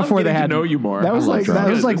was back love before they getting to had. know you more. That was I love like drugs. that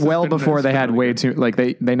was like This has well been- before it's they been had really way too like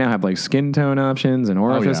they now have like skin tone options and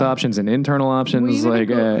orifice yeah. options and internal options gonna like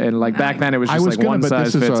go- and like back then it was I just was like gonna, one but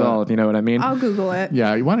size this is fits a- all. If you know what I mean. I'll Google it.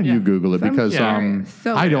 Yeah, why don't you Google it? Because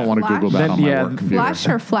So I don't want to flash. Google that on my Yeah, work computer. Flesh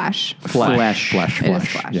or flesh? Flesh. Flesh. It is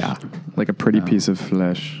flesh. Yeah. Like a pretty piece of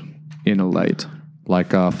flesh in a light.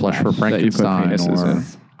 Like Flesh for That you put Frankenstein penises or in.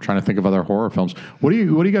 trying to think of other horror films. What do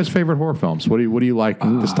you guys' favorite horror films? What do you like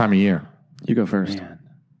this time of year? You go first.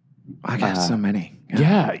 I got so many.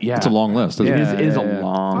 Yeah. It's a long list. Isn't Yeah. it? It is a yeah.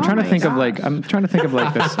 long. I'm trying to my think of gosh. like I'm trying to think of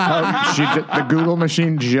like this. The Google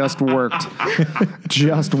machine just worked.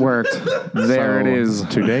 Just worked. There it is.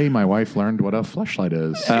 Today, my wife learned what a fleshlight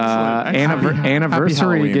is. Anniversary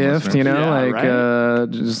Halloween, gift, listeners. you know, Yeah, like right?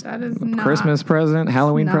 just That is not Christmas present,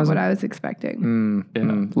 Halloween not present. what I was expecting.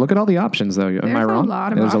 Look at all the options, though. Am I There's a wrong?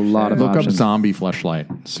 lot of There's a lot of Look up options. zombie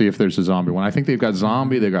fleshlight. See if there's a zombie one. I think they've got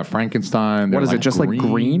zombie. They've got Frankenstein. What is it, just like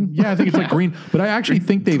green? Yeah, I think it's like green. But I actually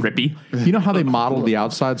think they've. Drippy. You know how they modeled the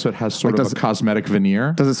outside so it has sort of a cosmetic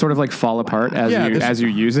veneer? Does it sort of like fall apart as Yeah, you this- as you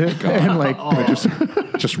use it? And like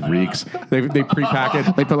It just reeks. They pre-pack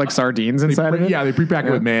it. they put like sardines inside of it. Yeah, they pre-pack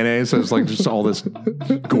it with mayonnaise, so it's like just all this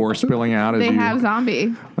gore spilling out. As They you, have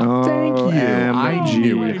zombie. Thank you. I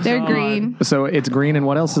knew it. They're green. So it's green, and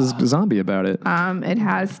what else is zombie about it? It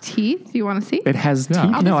has teeth. Do you want to see? It has teeth.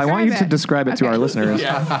 I'll No, I want you describe to it. describe it to Okay. our listeners.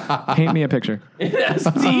 Paint me a picture.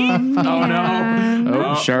 Oh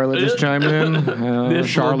no. Charlotte just chimed in. This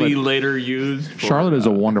Charlotte. will be later used. For, Charlotte is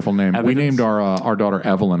a wonderful name. We evidence? named our daughter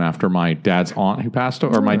Evelyn after my dad's aunt who passed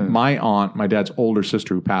away, or my aunt, my dad's older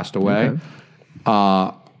sister who passed away.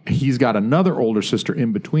 He's got another older sister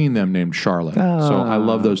in between them named Charlotte. So I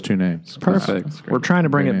love those two names. Perfect. We're trying to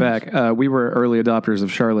bring it Great back. We were early adopters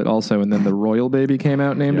of Charlotte also, and then the royal baby came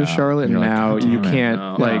out named as Charlotte, and You're like, now God you damn it.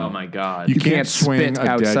 can't like oh my god. you can't swing spit a dead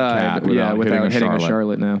outside cat without hitting a hitting a Charlotte.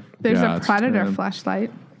 Charlotte now. There's Yeah, a it's- predator fleshlight.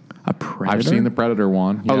 A predator. I've seen the Predator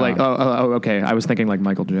one. Oh, Yeah. like okay. I was thinking like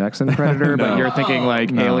Michael Jackson Predator, but you're thinking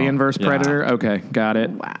like Alien verse Predator. Okay, got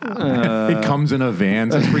it. Wow. it comes in a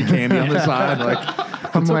van. Says free candy on the side. Like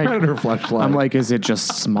it's a like- Predator fleshlight. I'm like, is it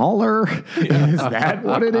just smaller? Is that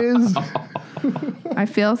what it is? I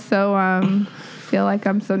feel so feel like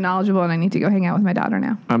I'm so knowledgeable, and I need to go hang out with my daughter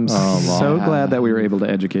now. I'm so glad that we were able to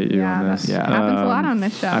educate you on this. that happens a lot on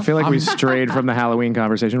this show. I feel like we strayed from the Halloween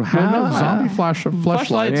conversation. no, zombie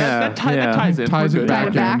fleshlight. That ties in. Ties We're it good. back Tied it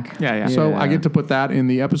in. back. Yeah. So Yeah. I get to put that in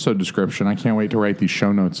the episode description. I can't wait to write these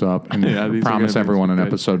show notes up and Yeah, these are promise gonna be everyone an good.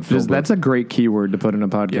 episode filled That's a great keyword to put in a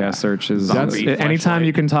podcast search. Is Zombie anytime fleshlight.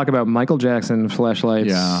 you can talk about Michael Jackson, fleshlights,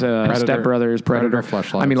 Yeah. Predator. Step Brothers, Predator,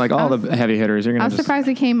 fleshlights. I mean, like all the heavy hitters. You're I gonna was just surprised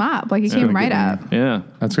it came up. Like it came right up. yeah.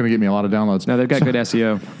 That's going to get me a lot of downloads. No, they've got good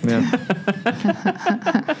SEO. Yeah.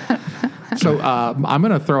 So I'm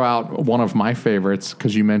going to throw out one of my favorites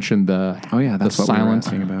because you mentioned the that's the what we were silent.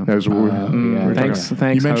 asking about. That was what we were talking Thanks, about.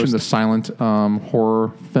 thanks. You mentioned host. the silent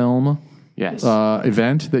horror film.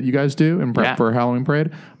 event that you guys do in prep for Halloween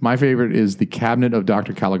Parade. My favorite is the Cabinet of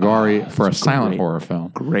Dr. Caligari for a silent horror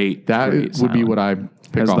film. Great. That would be what I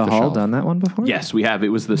pick off the Hall shelf. done that one before? Yes, we have. It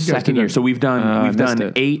was the second year. So we've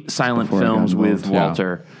done 8 silent films with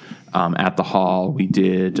Walter at the Hall. We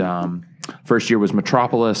did, first year was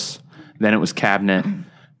Metropolis, then it was Cabinet,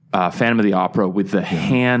 Phantom of the Opera with the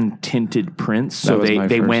hand-tinted prints. So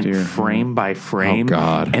they went frame by frame,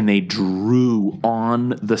 and they drew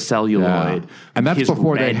on the celluloid. And that's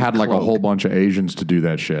before they had like a whole bunch of Asians to do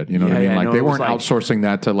that shit. You know what I mean? Like they weren't outsourcing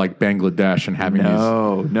that to like Bangladesh and having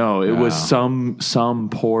No, it was some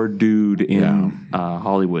poor dude in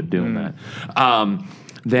Hollywood doing that.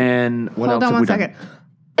 Then what else? Hold on one second.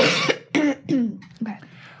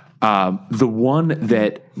 The one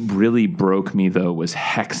that really broke me though was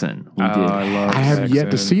Hexen. I have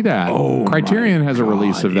yet to see that. Criterion has a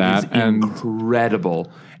release of that, and incredible.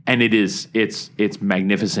 And it's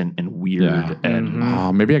magnificent and weird.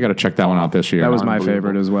 And maybe I got to check that one out this year. That was my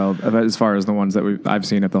favorite as well, as far as the ones that I've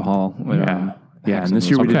seen at the Hall. Yeah, and this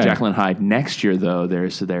year we did Jekyll and Hyde. Next year though,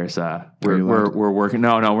 we're working.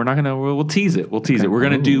 No, we're not gonna. We'll tease it. We're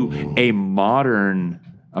gonna do a modern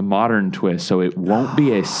twist, so it won't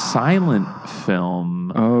be a silent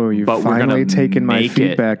film. Oh, you've finally taken my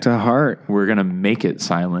feedback to heart. We're gonna make it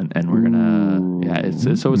silent, and we're gonna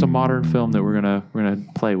it's a modern film that we're gonna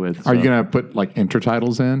play with. Are you gonna put like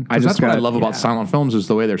intertitles in? That's what I love about silent films is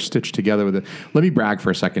the way they're stitched together with it. Let me brag for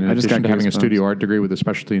a second. In addition to having a studio art degree with a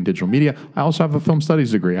specialty in digital media, I also have a film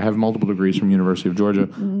studies degree. I have multiple degrees from University of Georgia.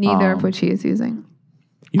 Neither of which he is using.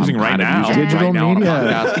 Right now. Digital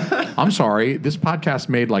media. I'm sorry. This podcast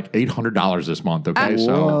made like $800 this month. Okay,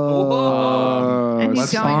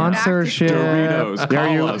 sponsorship.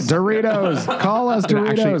 Doritos. Call us,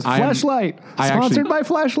 Doritos. Fleshlight. Sponsored by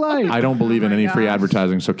Fleshlight. I don't believe in any free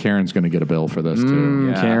advertising, so Karen's going to get a bill for this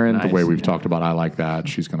too. Karen, the way we've talked about, I like that.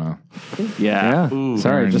 She's gonna. Sorry,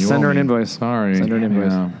 Karen, just send her an invoice. Sorry, send her an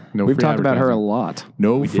invoice. Yeah. No, we've talked about her a lot.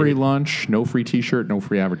 No free lunch, no free T-shirt, no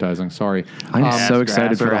free advertising. Sorry. I'm so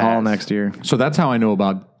excited for the Hall next year. So that's how I know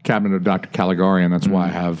about Cabinet of Dr. Caligari, and that's why I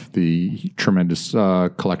have the tremendous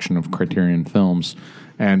collection of Criterion films.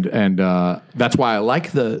 And that's why I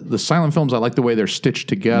like the silent films. I like the way they're stitched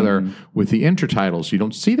together with the intertitles. You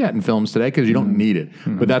don't see that in films today because you don't need it.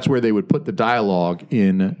 But that's where they would put the dialogue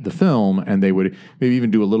in the film, and they would maybe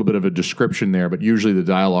even do a little bit of a description there, but usually the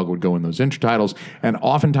dialogue would go in those intertitles. And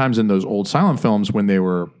oftentimes in those old silent films, when they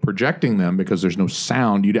were projecting them, because there's no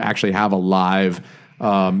sound, you'd actually have a live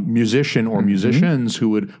musician or musicians who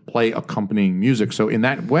would play accompanying music. So in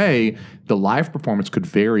that way, the live performance could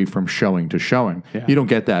vary from showing to showing. Yeah. You don't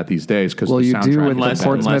get that these days because you do with the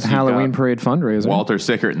Portsmouth Halloween Parade fundraiser. Walter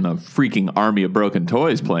Sickert and the freaking Army of Broken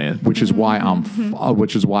Toys playing, which is why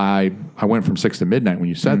I went from 6 to midnight when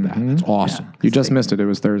you said that. It's awesome. Yeah. You just missed it. It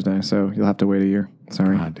was Thursday, so you'll have to wait a year.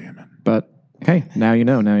 Sorry. God damn it. But hey, now you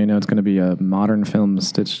know. Now you know it's going to be a modern film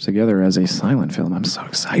stitched together as a silent film. I'm so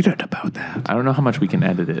excited about that. I don't know how much we can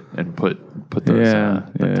edit it and put those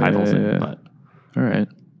titles in, but all right.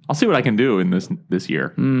 I'll see what I can do in this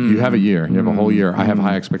year. You have a year. You have a whole year. I have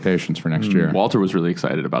high expectations for next year. Walter was really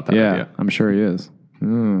excited about that idea. I'm sure he is.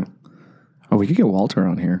 Oh, we could get Walter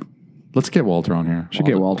on here. Let's get Walter on here.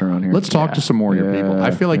 Get Walter on here. Let's talk to some more of your people.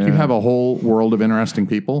 I feel like you have a whole world of interesting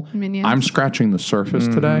people. Minions. I'm scratching the surface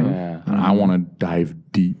today, and I want to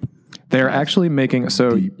dive deep. They're actually making.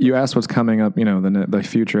 So you asked what's coming up. You know, the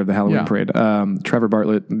future of the Halloween parade. Trevor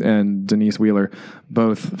Bartlett and Denise Wheeler,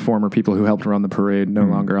 both former people who helped run the parade, no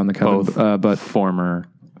longer on the coven, but former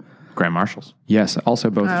Grand Marshals. Yes, also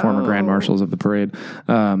both former Grand Marshals of the parade.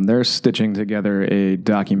 They're stitching together a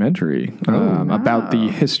documentary about the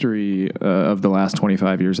history of the last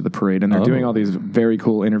 25 years of the parade. And they're doing all these very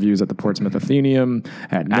cool interviews at the Portsmouth Athenaeum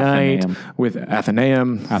at night with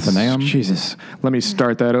Athenaeum. Jesus. Let me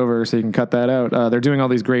start that over so you can cut that out. They're doing all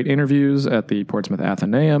these great interviews at the Portsmouth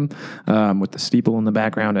Athenaeum with the steeple in the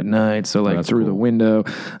background at night. So like through the window,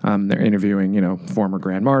 they're interviewing, former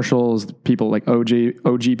Grand Marshals, people like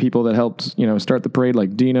OG people that helped, start the parade,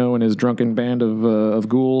 like Dino and his drunken band of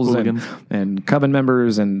ghouls and coven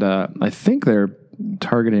members. And I think they're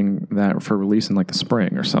targeting that for release in like the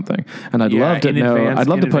spring or something. And I'd love to know. I'd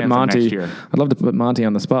love to put Monty. I'd love to put Monty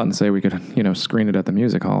on the spot and say we could, screen it at the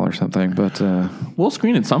music hall or something. But we'll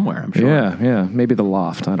screen it somewhere. I'm sure. Yeah. Maybe the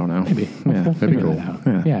Loft. I don't know. Maybe. Yeah. That'd be cool.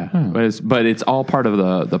 Yeah. But it's all part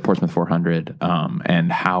of the Portsmouth 400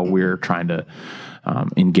 and how we're trying to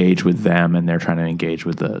engage with them, and they're trying to engage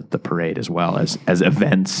with the parade as well as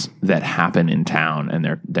events that happen in town,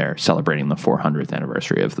 and they're celebrating the 400th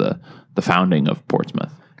anniversary of the founding of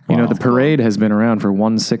Portsmouth. The parade has been around for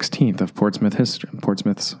 1/16 of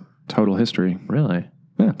Portsmouth's total history. Really?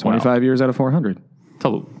 Yeah, 25 years out of 400.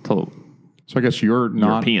 Total. So I guess you're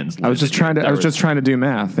not. Europeans. I was just trying to do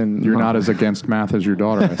math, and You're not as against math as your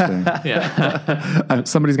daughter, I see. Yeah.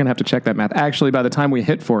 Somebody's gonna have to check that math. Actually, by the time we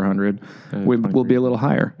hit 400, we'll be a little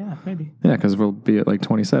higher. Yeah, maybe. Yeah, because we'll be at like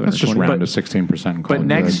 27. Let's or just 20. round to 16%. But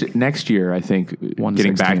next year, I think,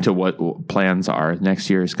 getting back to what plans are, next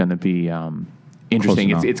year is going to be interesting.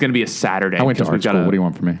 It's going to be a Saturday. I went to art school. What do you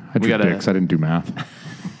want from me? I drew dicks. I didn't do math.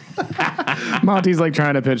 Monty's like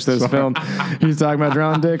trying to pitch this film. He's talking about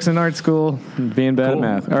drawing dicks in art school and being bad at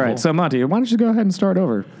math. All right, so Monty, why don't you go ahead and start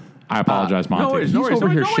over? I apologize, Monty. He's over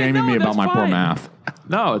here shaming me about my poor math.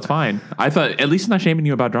 No, it's fine. I thought at least not shaming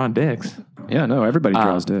you about drawing dicks. Yeah, no, everybody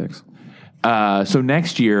draws dicks. So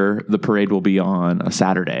next year, the parade will be on a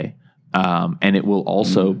Saturday. And it will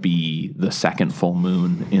also be the second full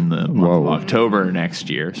moon in the month of October next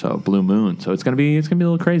year. So blue moon. So it's gonna be a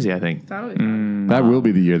little crazy, I think. That will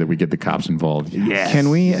be the year that we get the cops involved. Yes. Can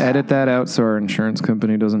we edit that out so our insurance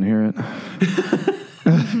company doesn't hear it?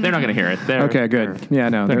 They're not going to hear it. Okay, good. Yeah,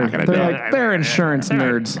 no, they're not going to. They're insurance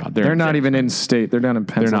nerds. They're not even in state. They're down in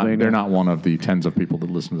Pennsylvania. They're not one of the tens of people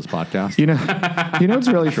that listen to this podcast. You know what's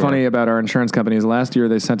really funny about our insurance companies? Last year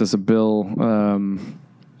they sent us a bill.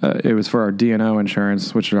 It was for our D&O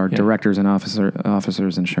insurance, which is our directors and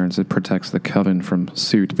officers insurance. It protects the coven from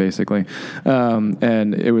suit, basically.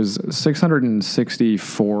 And it was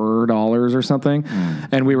 $664 or something.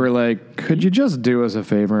 And we were like, could you just do us a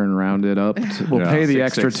favor and round it up? We'll pay the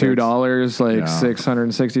extra $2, like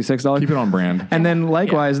 $666. Keep it on brand. And then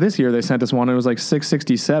likewise, this year they sent us one. It was like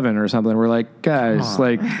 $667 or something. We're like, guys,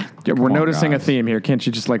 we're noticing a theme here. Can't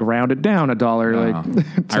you just like round it down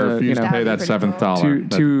 $1? I refuse to pay that $7th.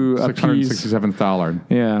 $667.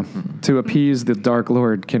 Yeah. To appease the Dark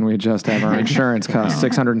Lord, can we just have our insurance cost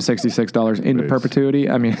 $666 into perpetuity?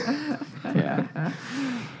 I mean, yeah.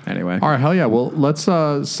 Anyway. All right, hell yeah. Well, let's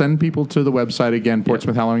send people to the website again,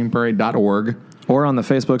 PortsmouthHalloweenParade.org. Or on the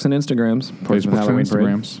Facebooks and Instagrams. Facebooks and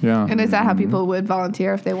Instagrams, yeah. And is that how people would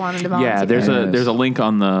volunteer if they wanted to volunteer? Yeah, there's a link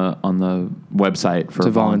on the website for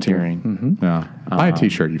volunteering. Mm-hmm. Yeah. Buy a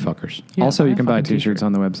t-shirt, you fuckers. Yeah, also, you can buy t-shirts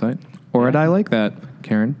on the website. Or at I Like That.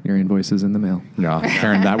 Karen, your invoice is in the mail. Yeah,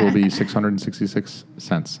 Karen, that will be 666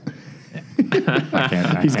 cents.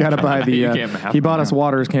 He's got to buy the... he bought us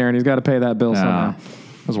waters, Karen. He's got to pay that bill somehow.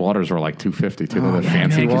 Those waters were like $2.50 too. They're the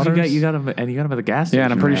fancy waters. You got them at the gas station. Yeah,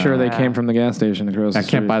 and I'm pretty sure they came from the gas station across the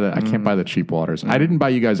street. I can't buy the cheap waters. I didn't buy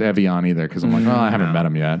you guys Evian either because I'm like, I haven't met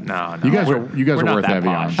them yet. No. You guys are worth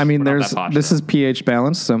Evian. I mean, this is pH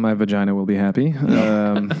balanced, so my vagina will be happy.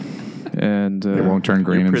 And it won't turn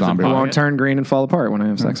green and zombie. It won't turn green and fall apart when I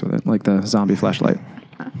have sex with it, like the zombie flashlight.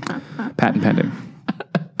 Patent pending.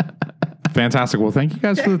 Fantastic. Well, thank you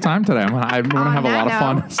guys for the time today. I'm going to have a lot of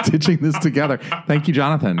fun stitching this together. Thank you,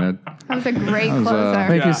 Jonathan. That was a great closer.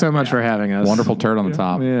 Thank you so much for having us. Wonderful turd on the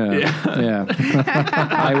top. Yeah.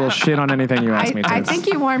 I will shit on anything you ask me to. I think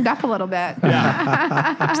you warmed up a little bit.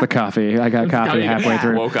 It's the coffee. I got coffee halfway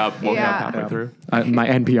through. Woke up halfway through. My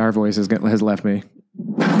NPR voice has left me.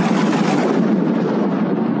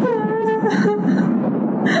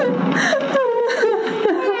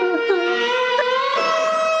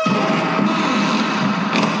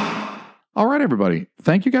 All right, everybody.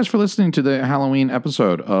 Thank you guys for listening to the Halloween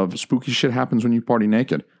episode of Spooky Shit Happens When You Party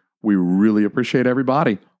Naked. We really appreciate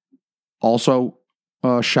everybody. Also,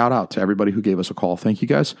 shout out to everybody who gave us a call. Thank you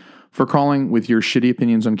guys for calling with your shitty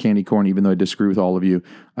opinions on candy corn, even though I disagree with all of you,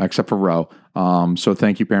 except for Ro. So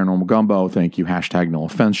thank you, Paranormal Gumbo. Thank you,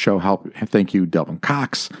 #NoOffenseShow. Thank you, Delvin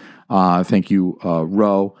Cox. Thank you,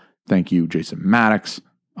 Ro. Thank you, Jason Maddox,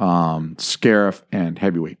 Scarif, and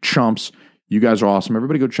Heavyweight Chumps. You guys are awesome.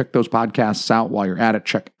 Everybody go check those podcasts out. While you're at it,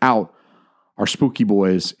 check out our spooky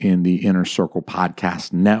boys in the Inner Circle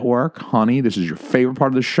Podcast Network. Honey, this is your favorite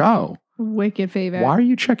part of the show. Wicked favorite. Why are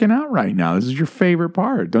you checking out right now? This is your favorite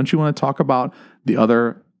part. Don't you want to talk about the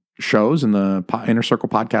other shows in the Inner Circle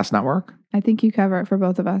Podcast Network? I think you cover it for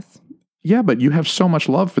both of us. Yeah, but you have so much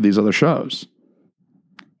love for these other shows.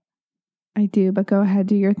 I do, but go ahead,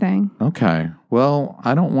 do your thing. Okay. Well,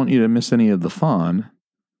 I don't want you to miss any of the fun.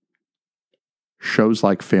 Shows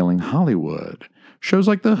like Failing Hollywood. Shows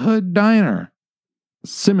like The Hood Diner.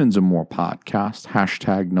 Simmons and More Podcast.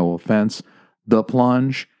 #NoOffense. The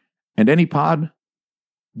Plunge. And Any Pod.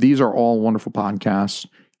 These are all wonderful podcasts.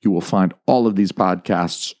 You will find all of these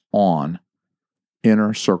podcasts on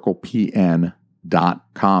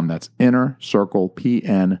InnerCirclePN.com. That's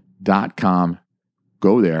InnerCirclePN.com.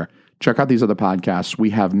 Go there. Check out these other podcasts. We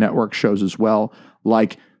have network shows as well,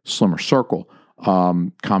 like Slimmer Circle,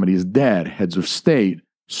 Comedy is Dead, Heads of State,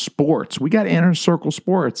 Sports. We got Inner Circle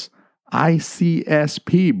Sports.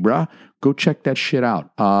 ICSP, bruh. Go check that shit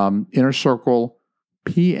out.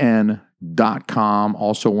 InnerCirclePN.com.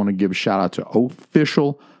 Also want to give a shout out to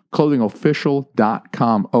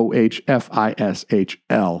clothingofficial.com,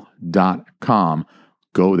 OHFISHL.com.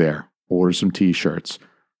 Go there. Order some t-shirts.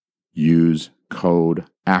 Use code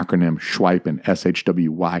acronym SHWYPN,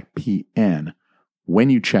 SHWYPN. When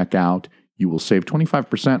you check out, you will save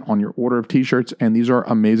 25% on your order of t-shirts. And these are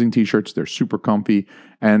amazing t-shirts. They're super comfy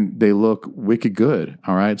and they look wicked good.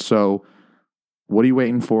 All right. So what are you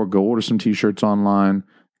waiting for? Go order some t-shirts online.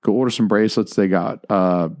 Go order some bracelets. They got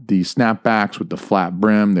the snapbacks with the flat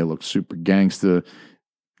brim. They look super gangsta.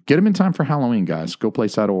 Get them in time for Halloween, guys. Go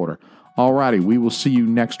place that order. Alrighty, we will see you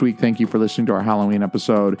next week. Thank you for listening to our Halloween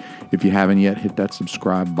episode. If you haven't yet, hit that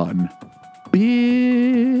subscribe button.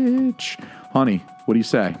 Bitch. Honey, what do you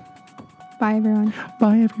say? Bye, everyone.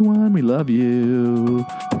 Bye, everyone. We love you.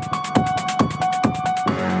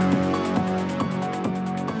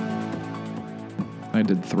 I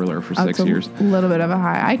did Thriller for 6 years. A little bit of a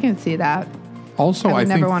high. I can see that. Also, I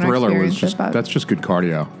think Thriller was that's just good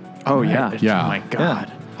cardio. Oh, yeah. Yeah. Oh, my God.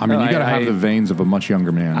 Yeah. I mean, you got to have the veins of a much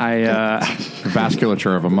younger man. The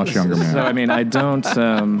vasculature of a much younger man. So, I mean, I don't...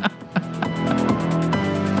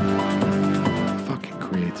 Fucking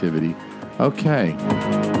creativity. Okay.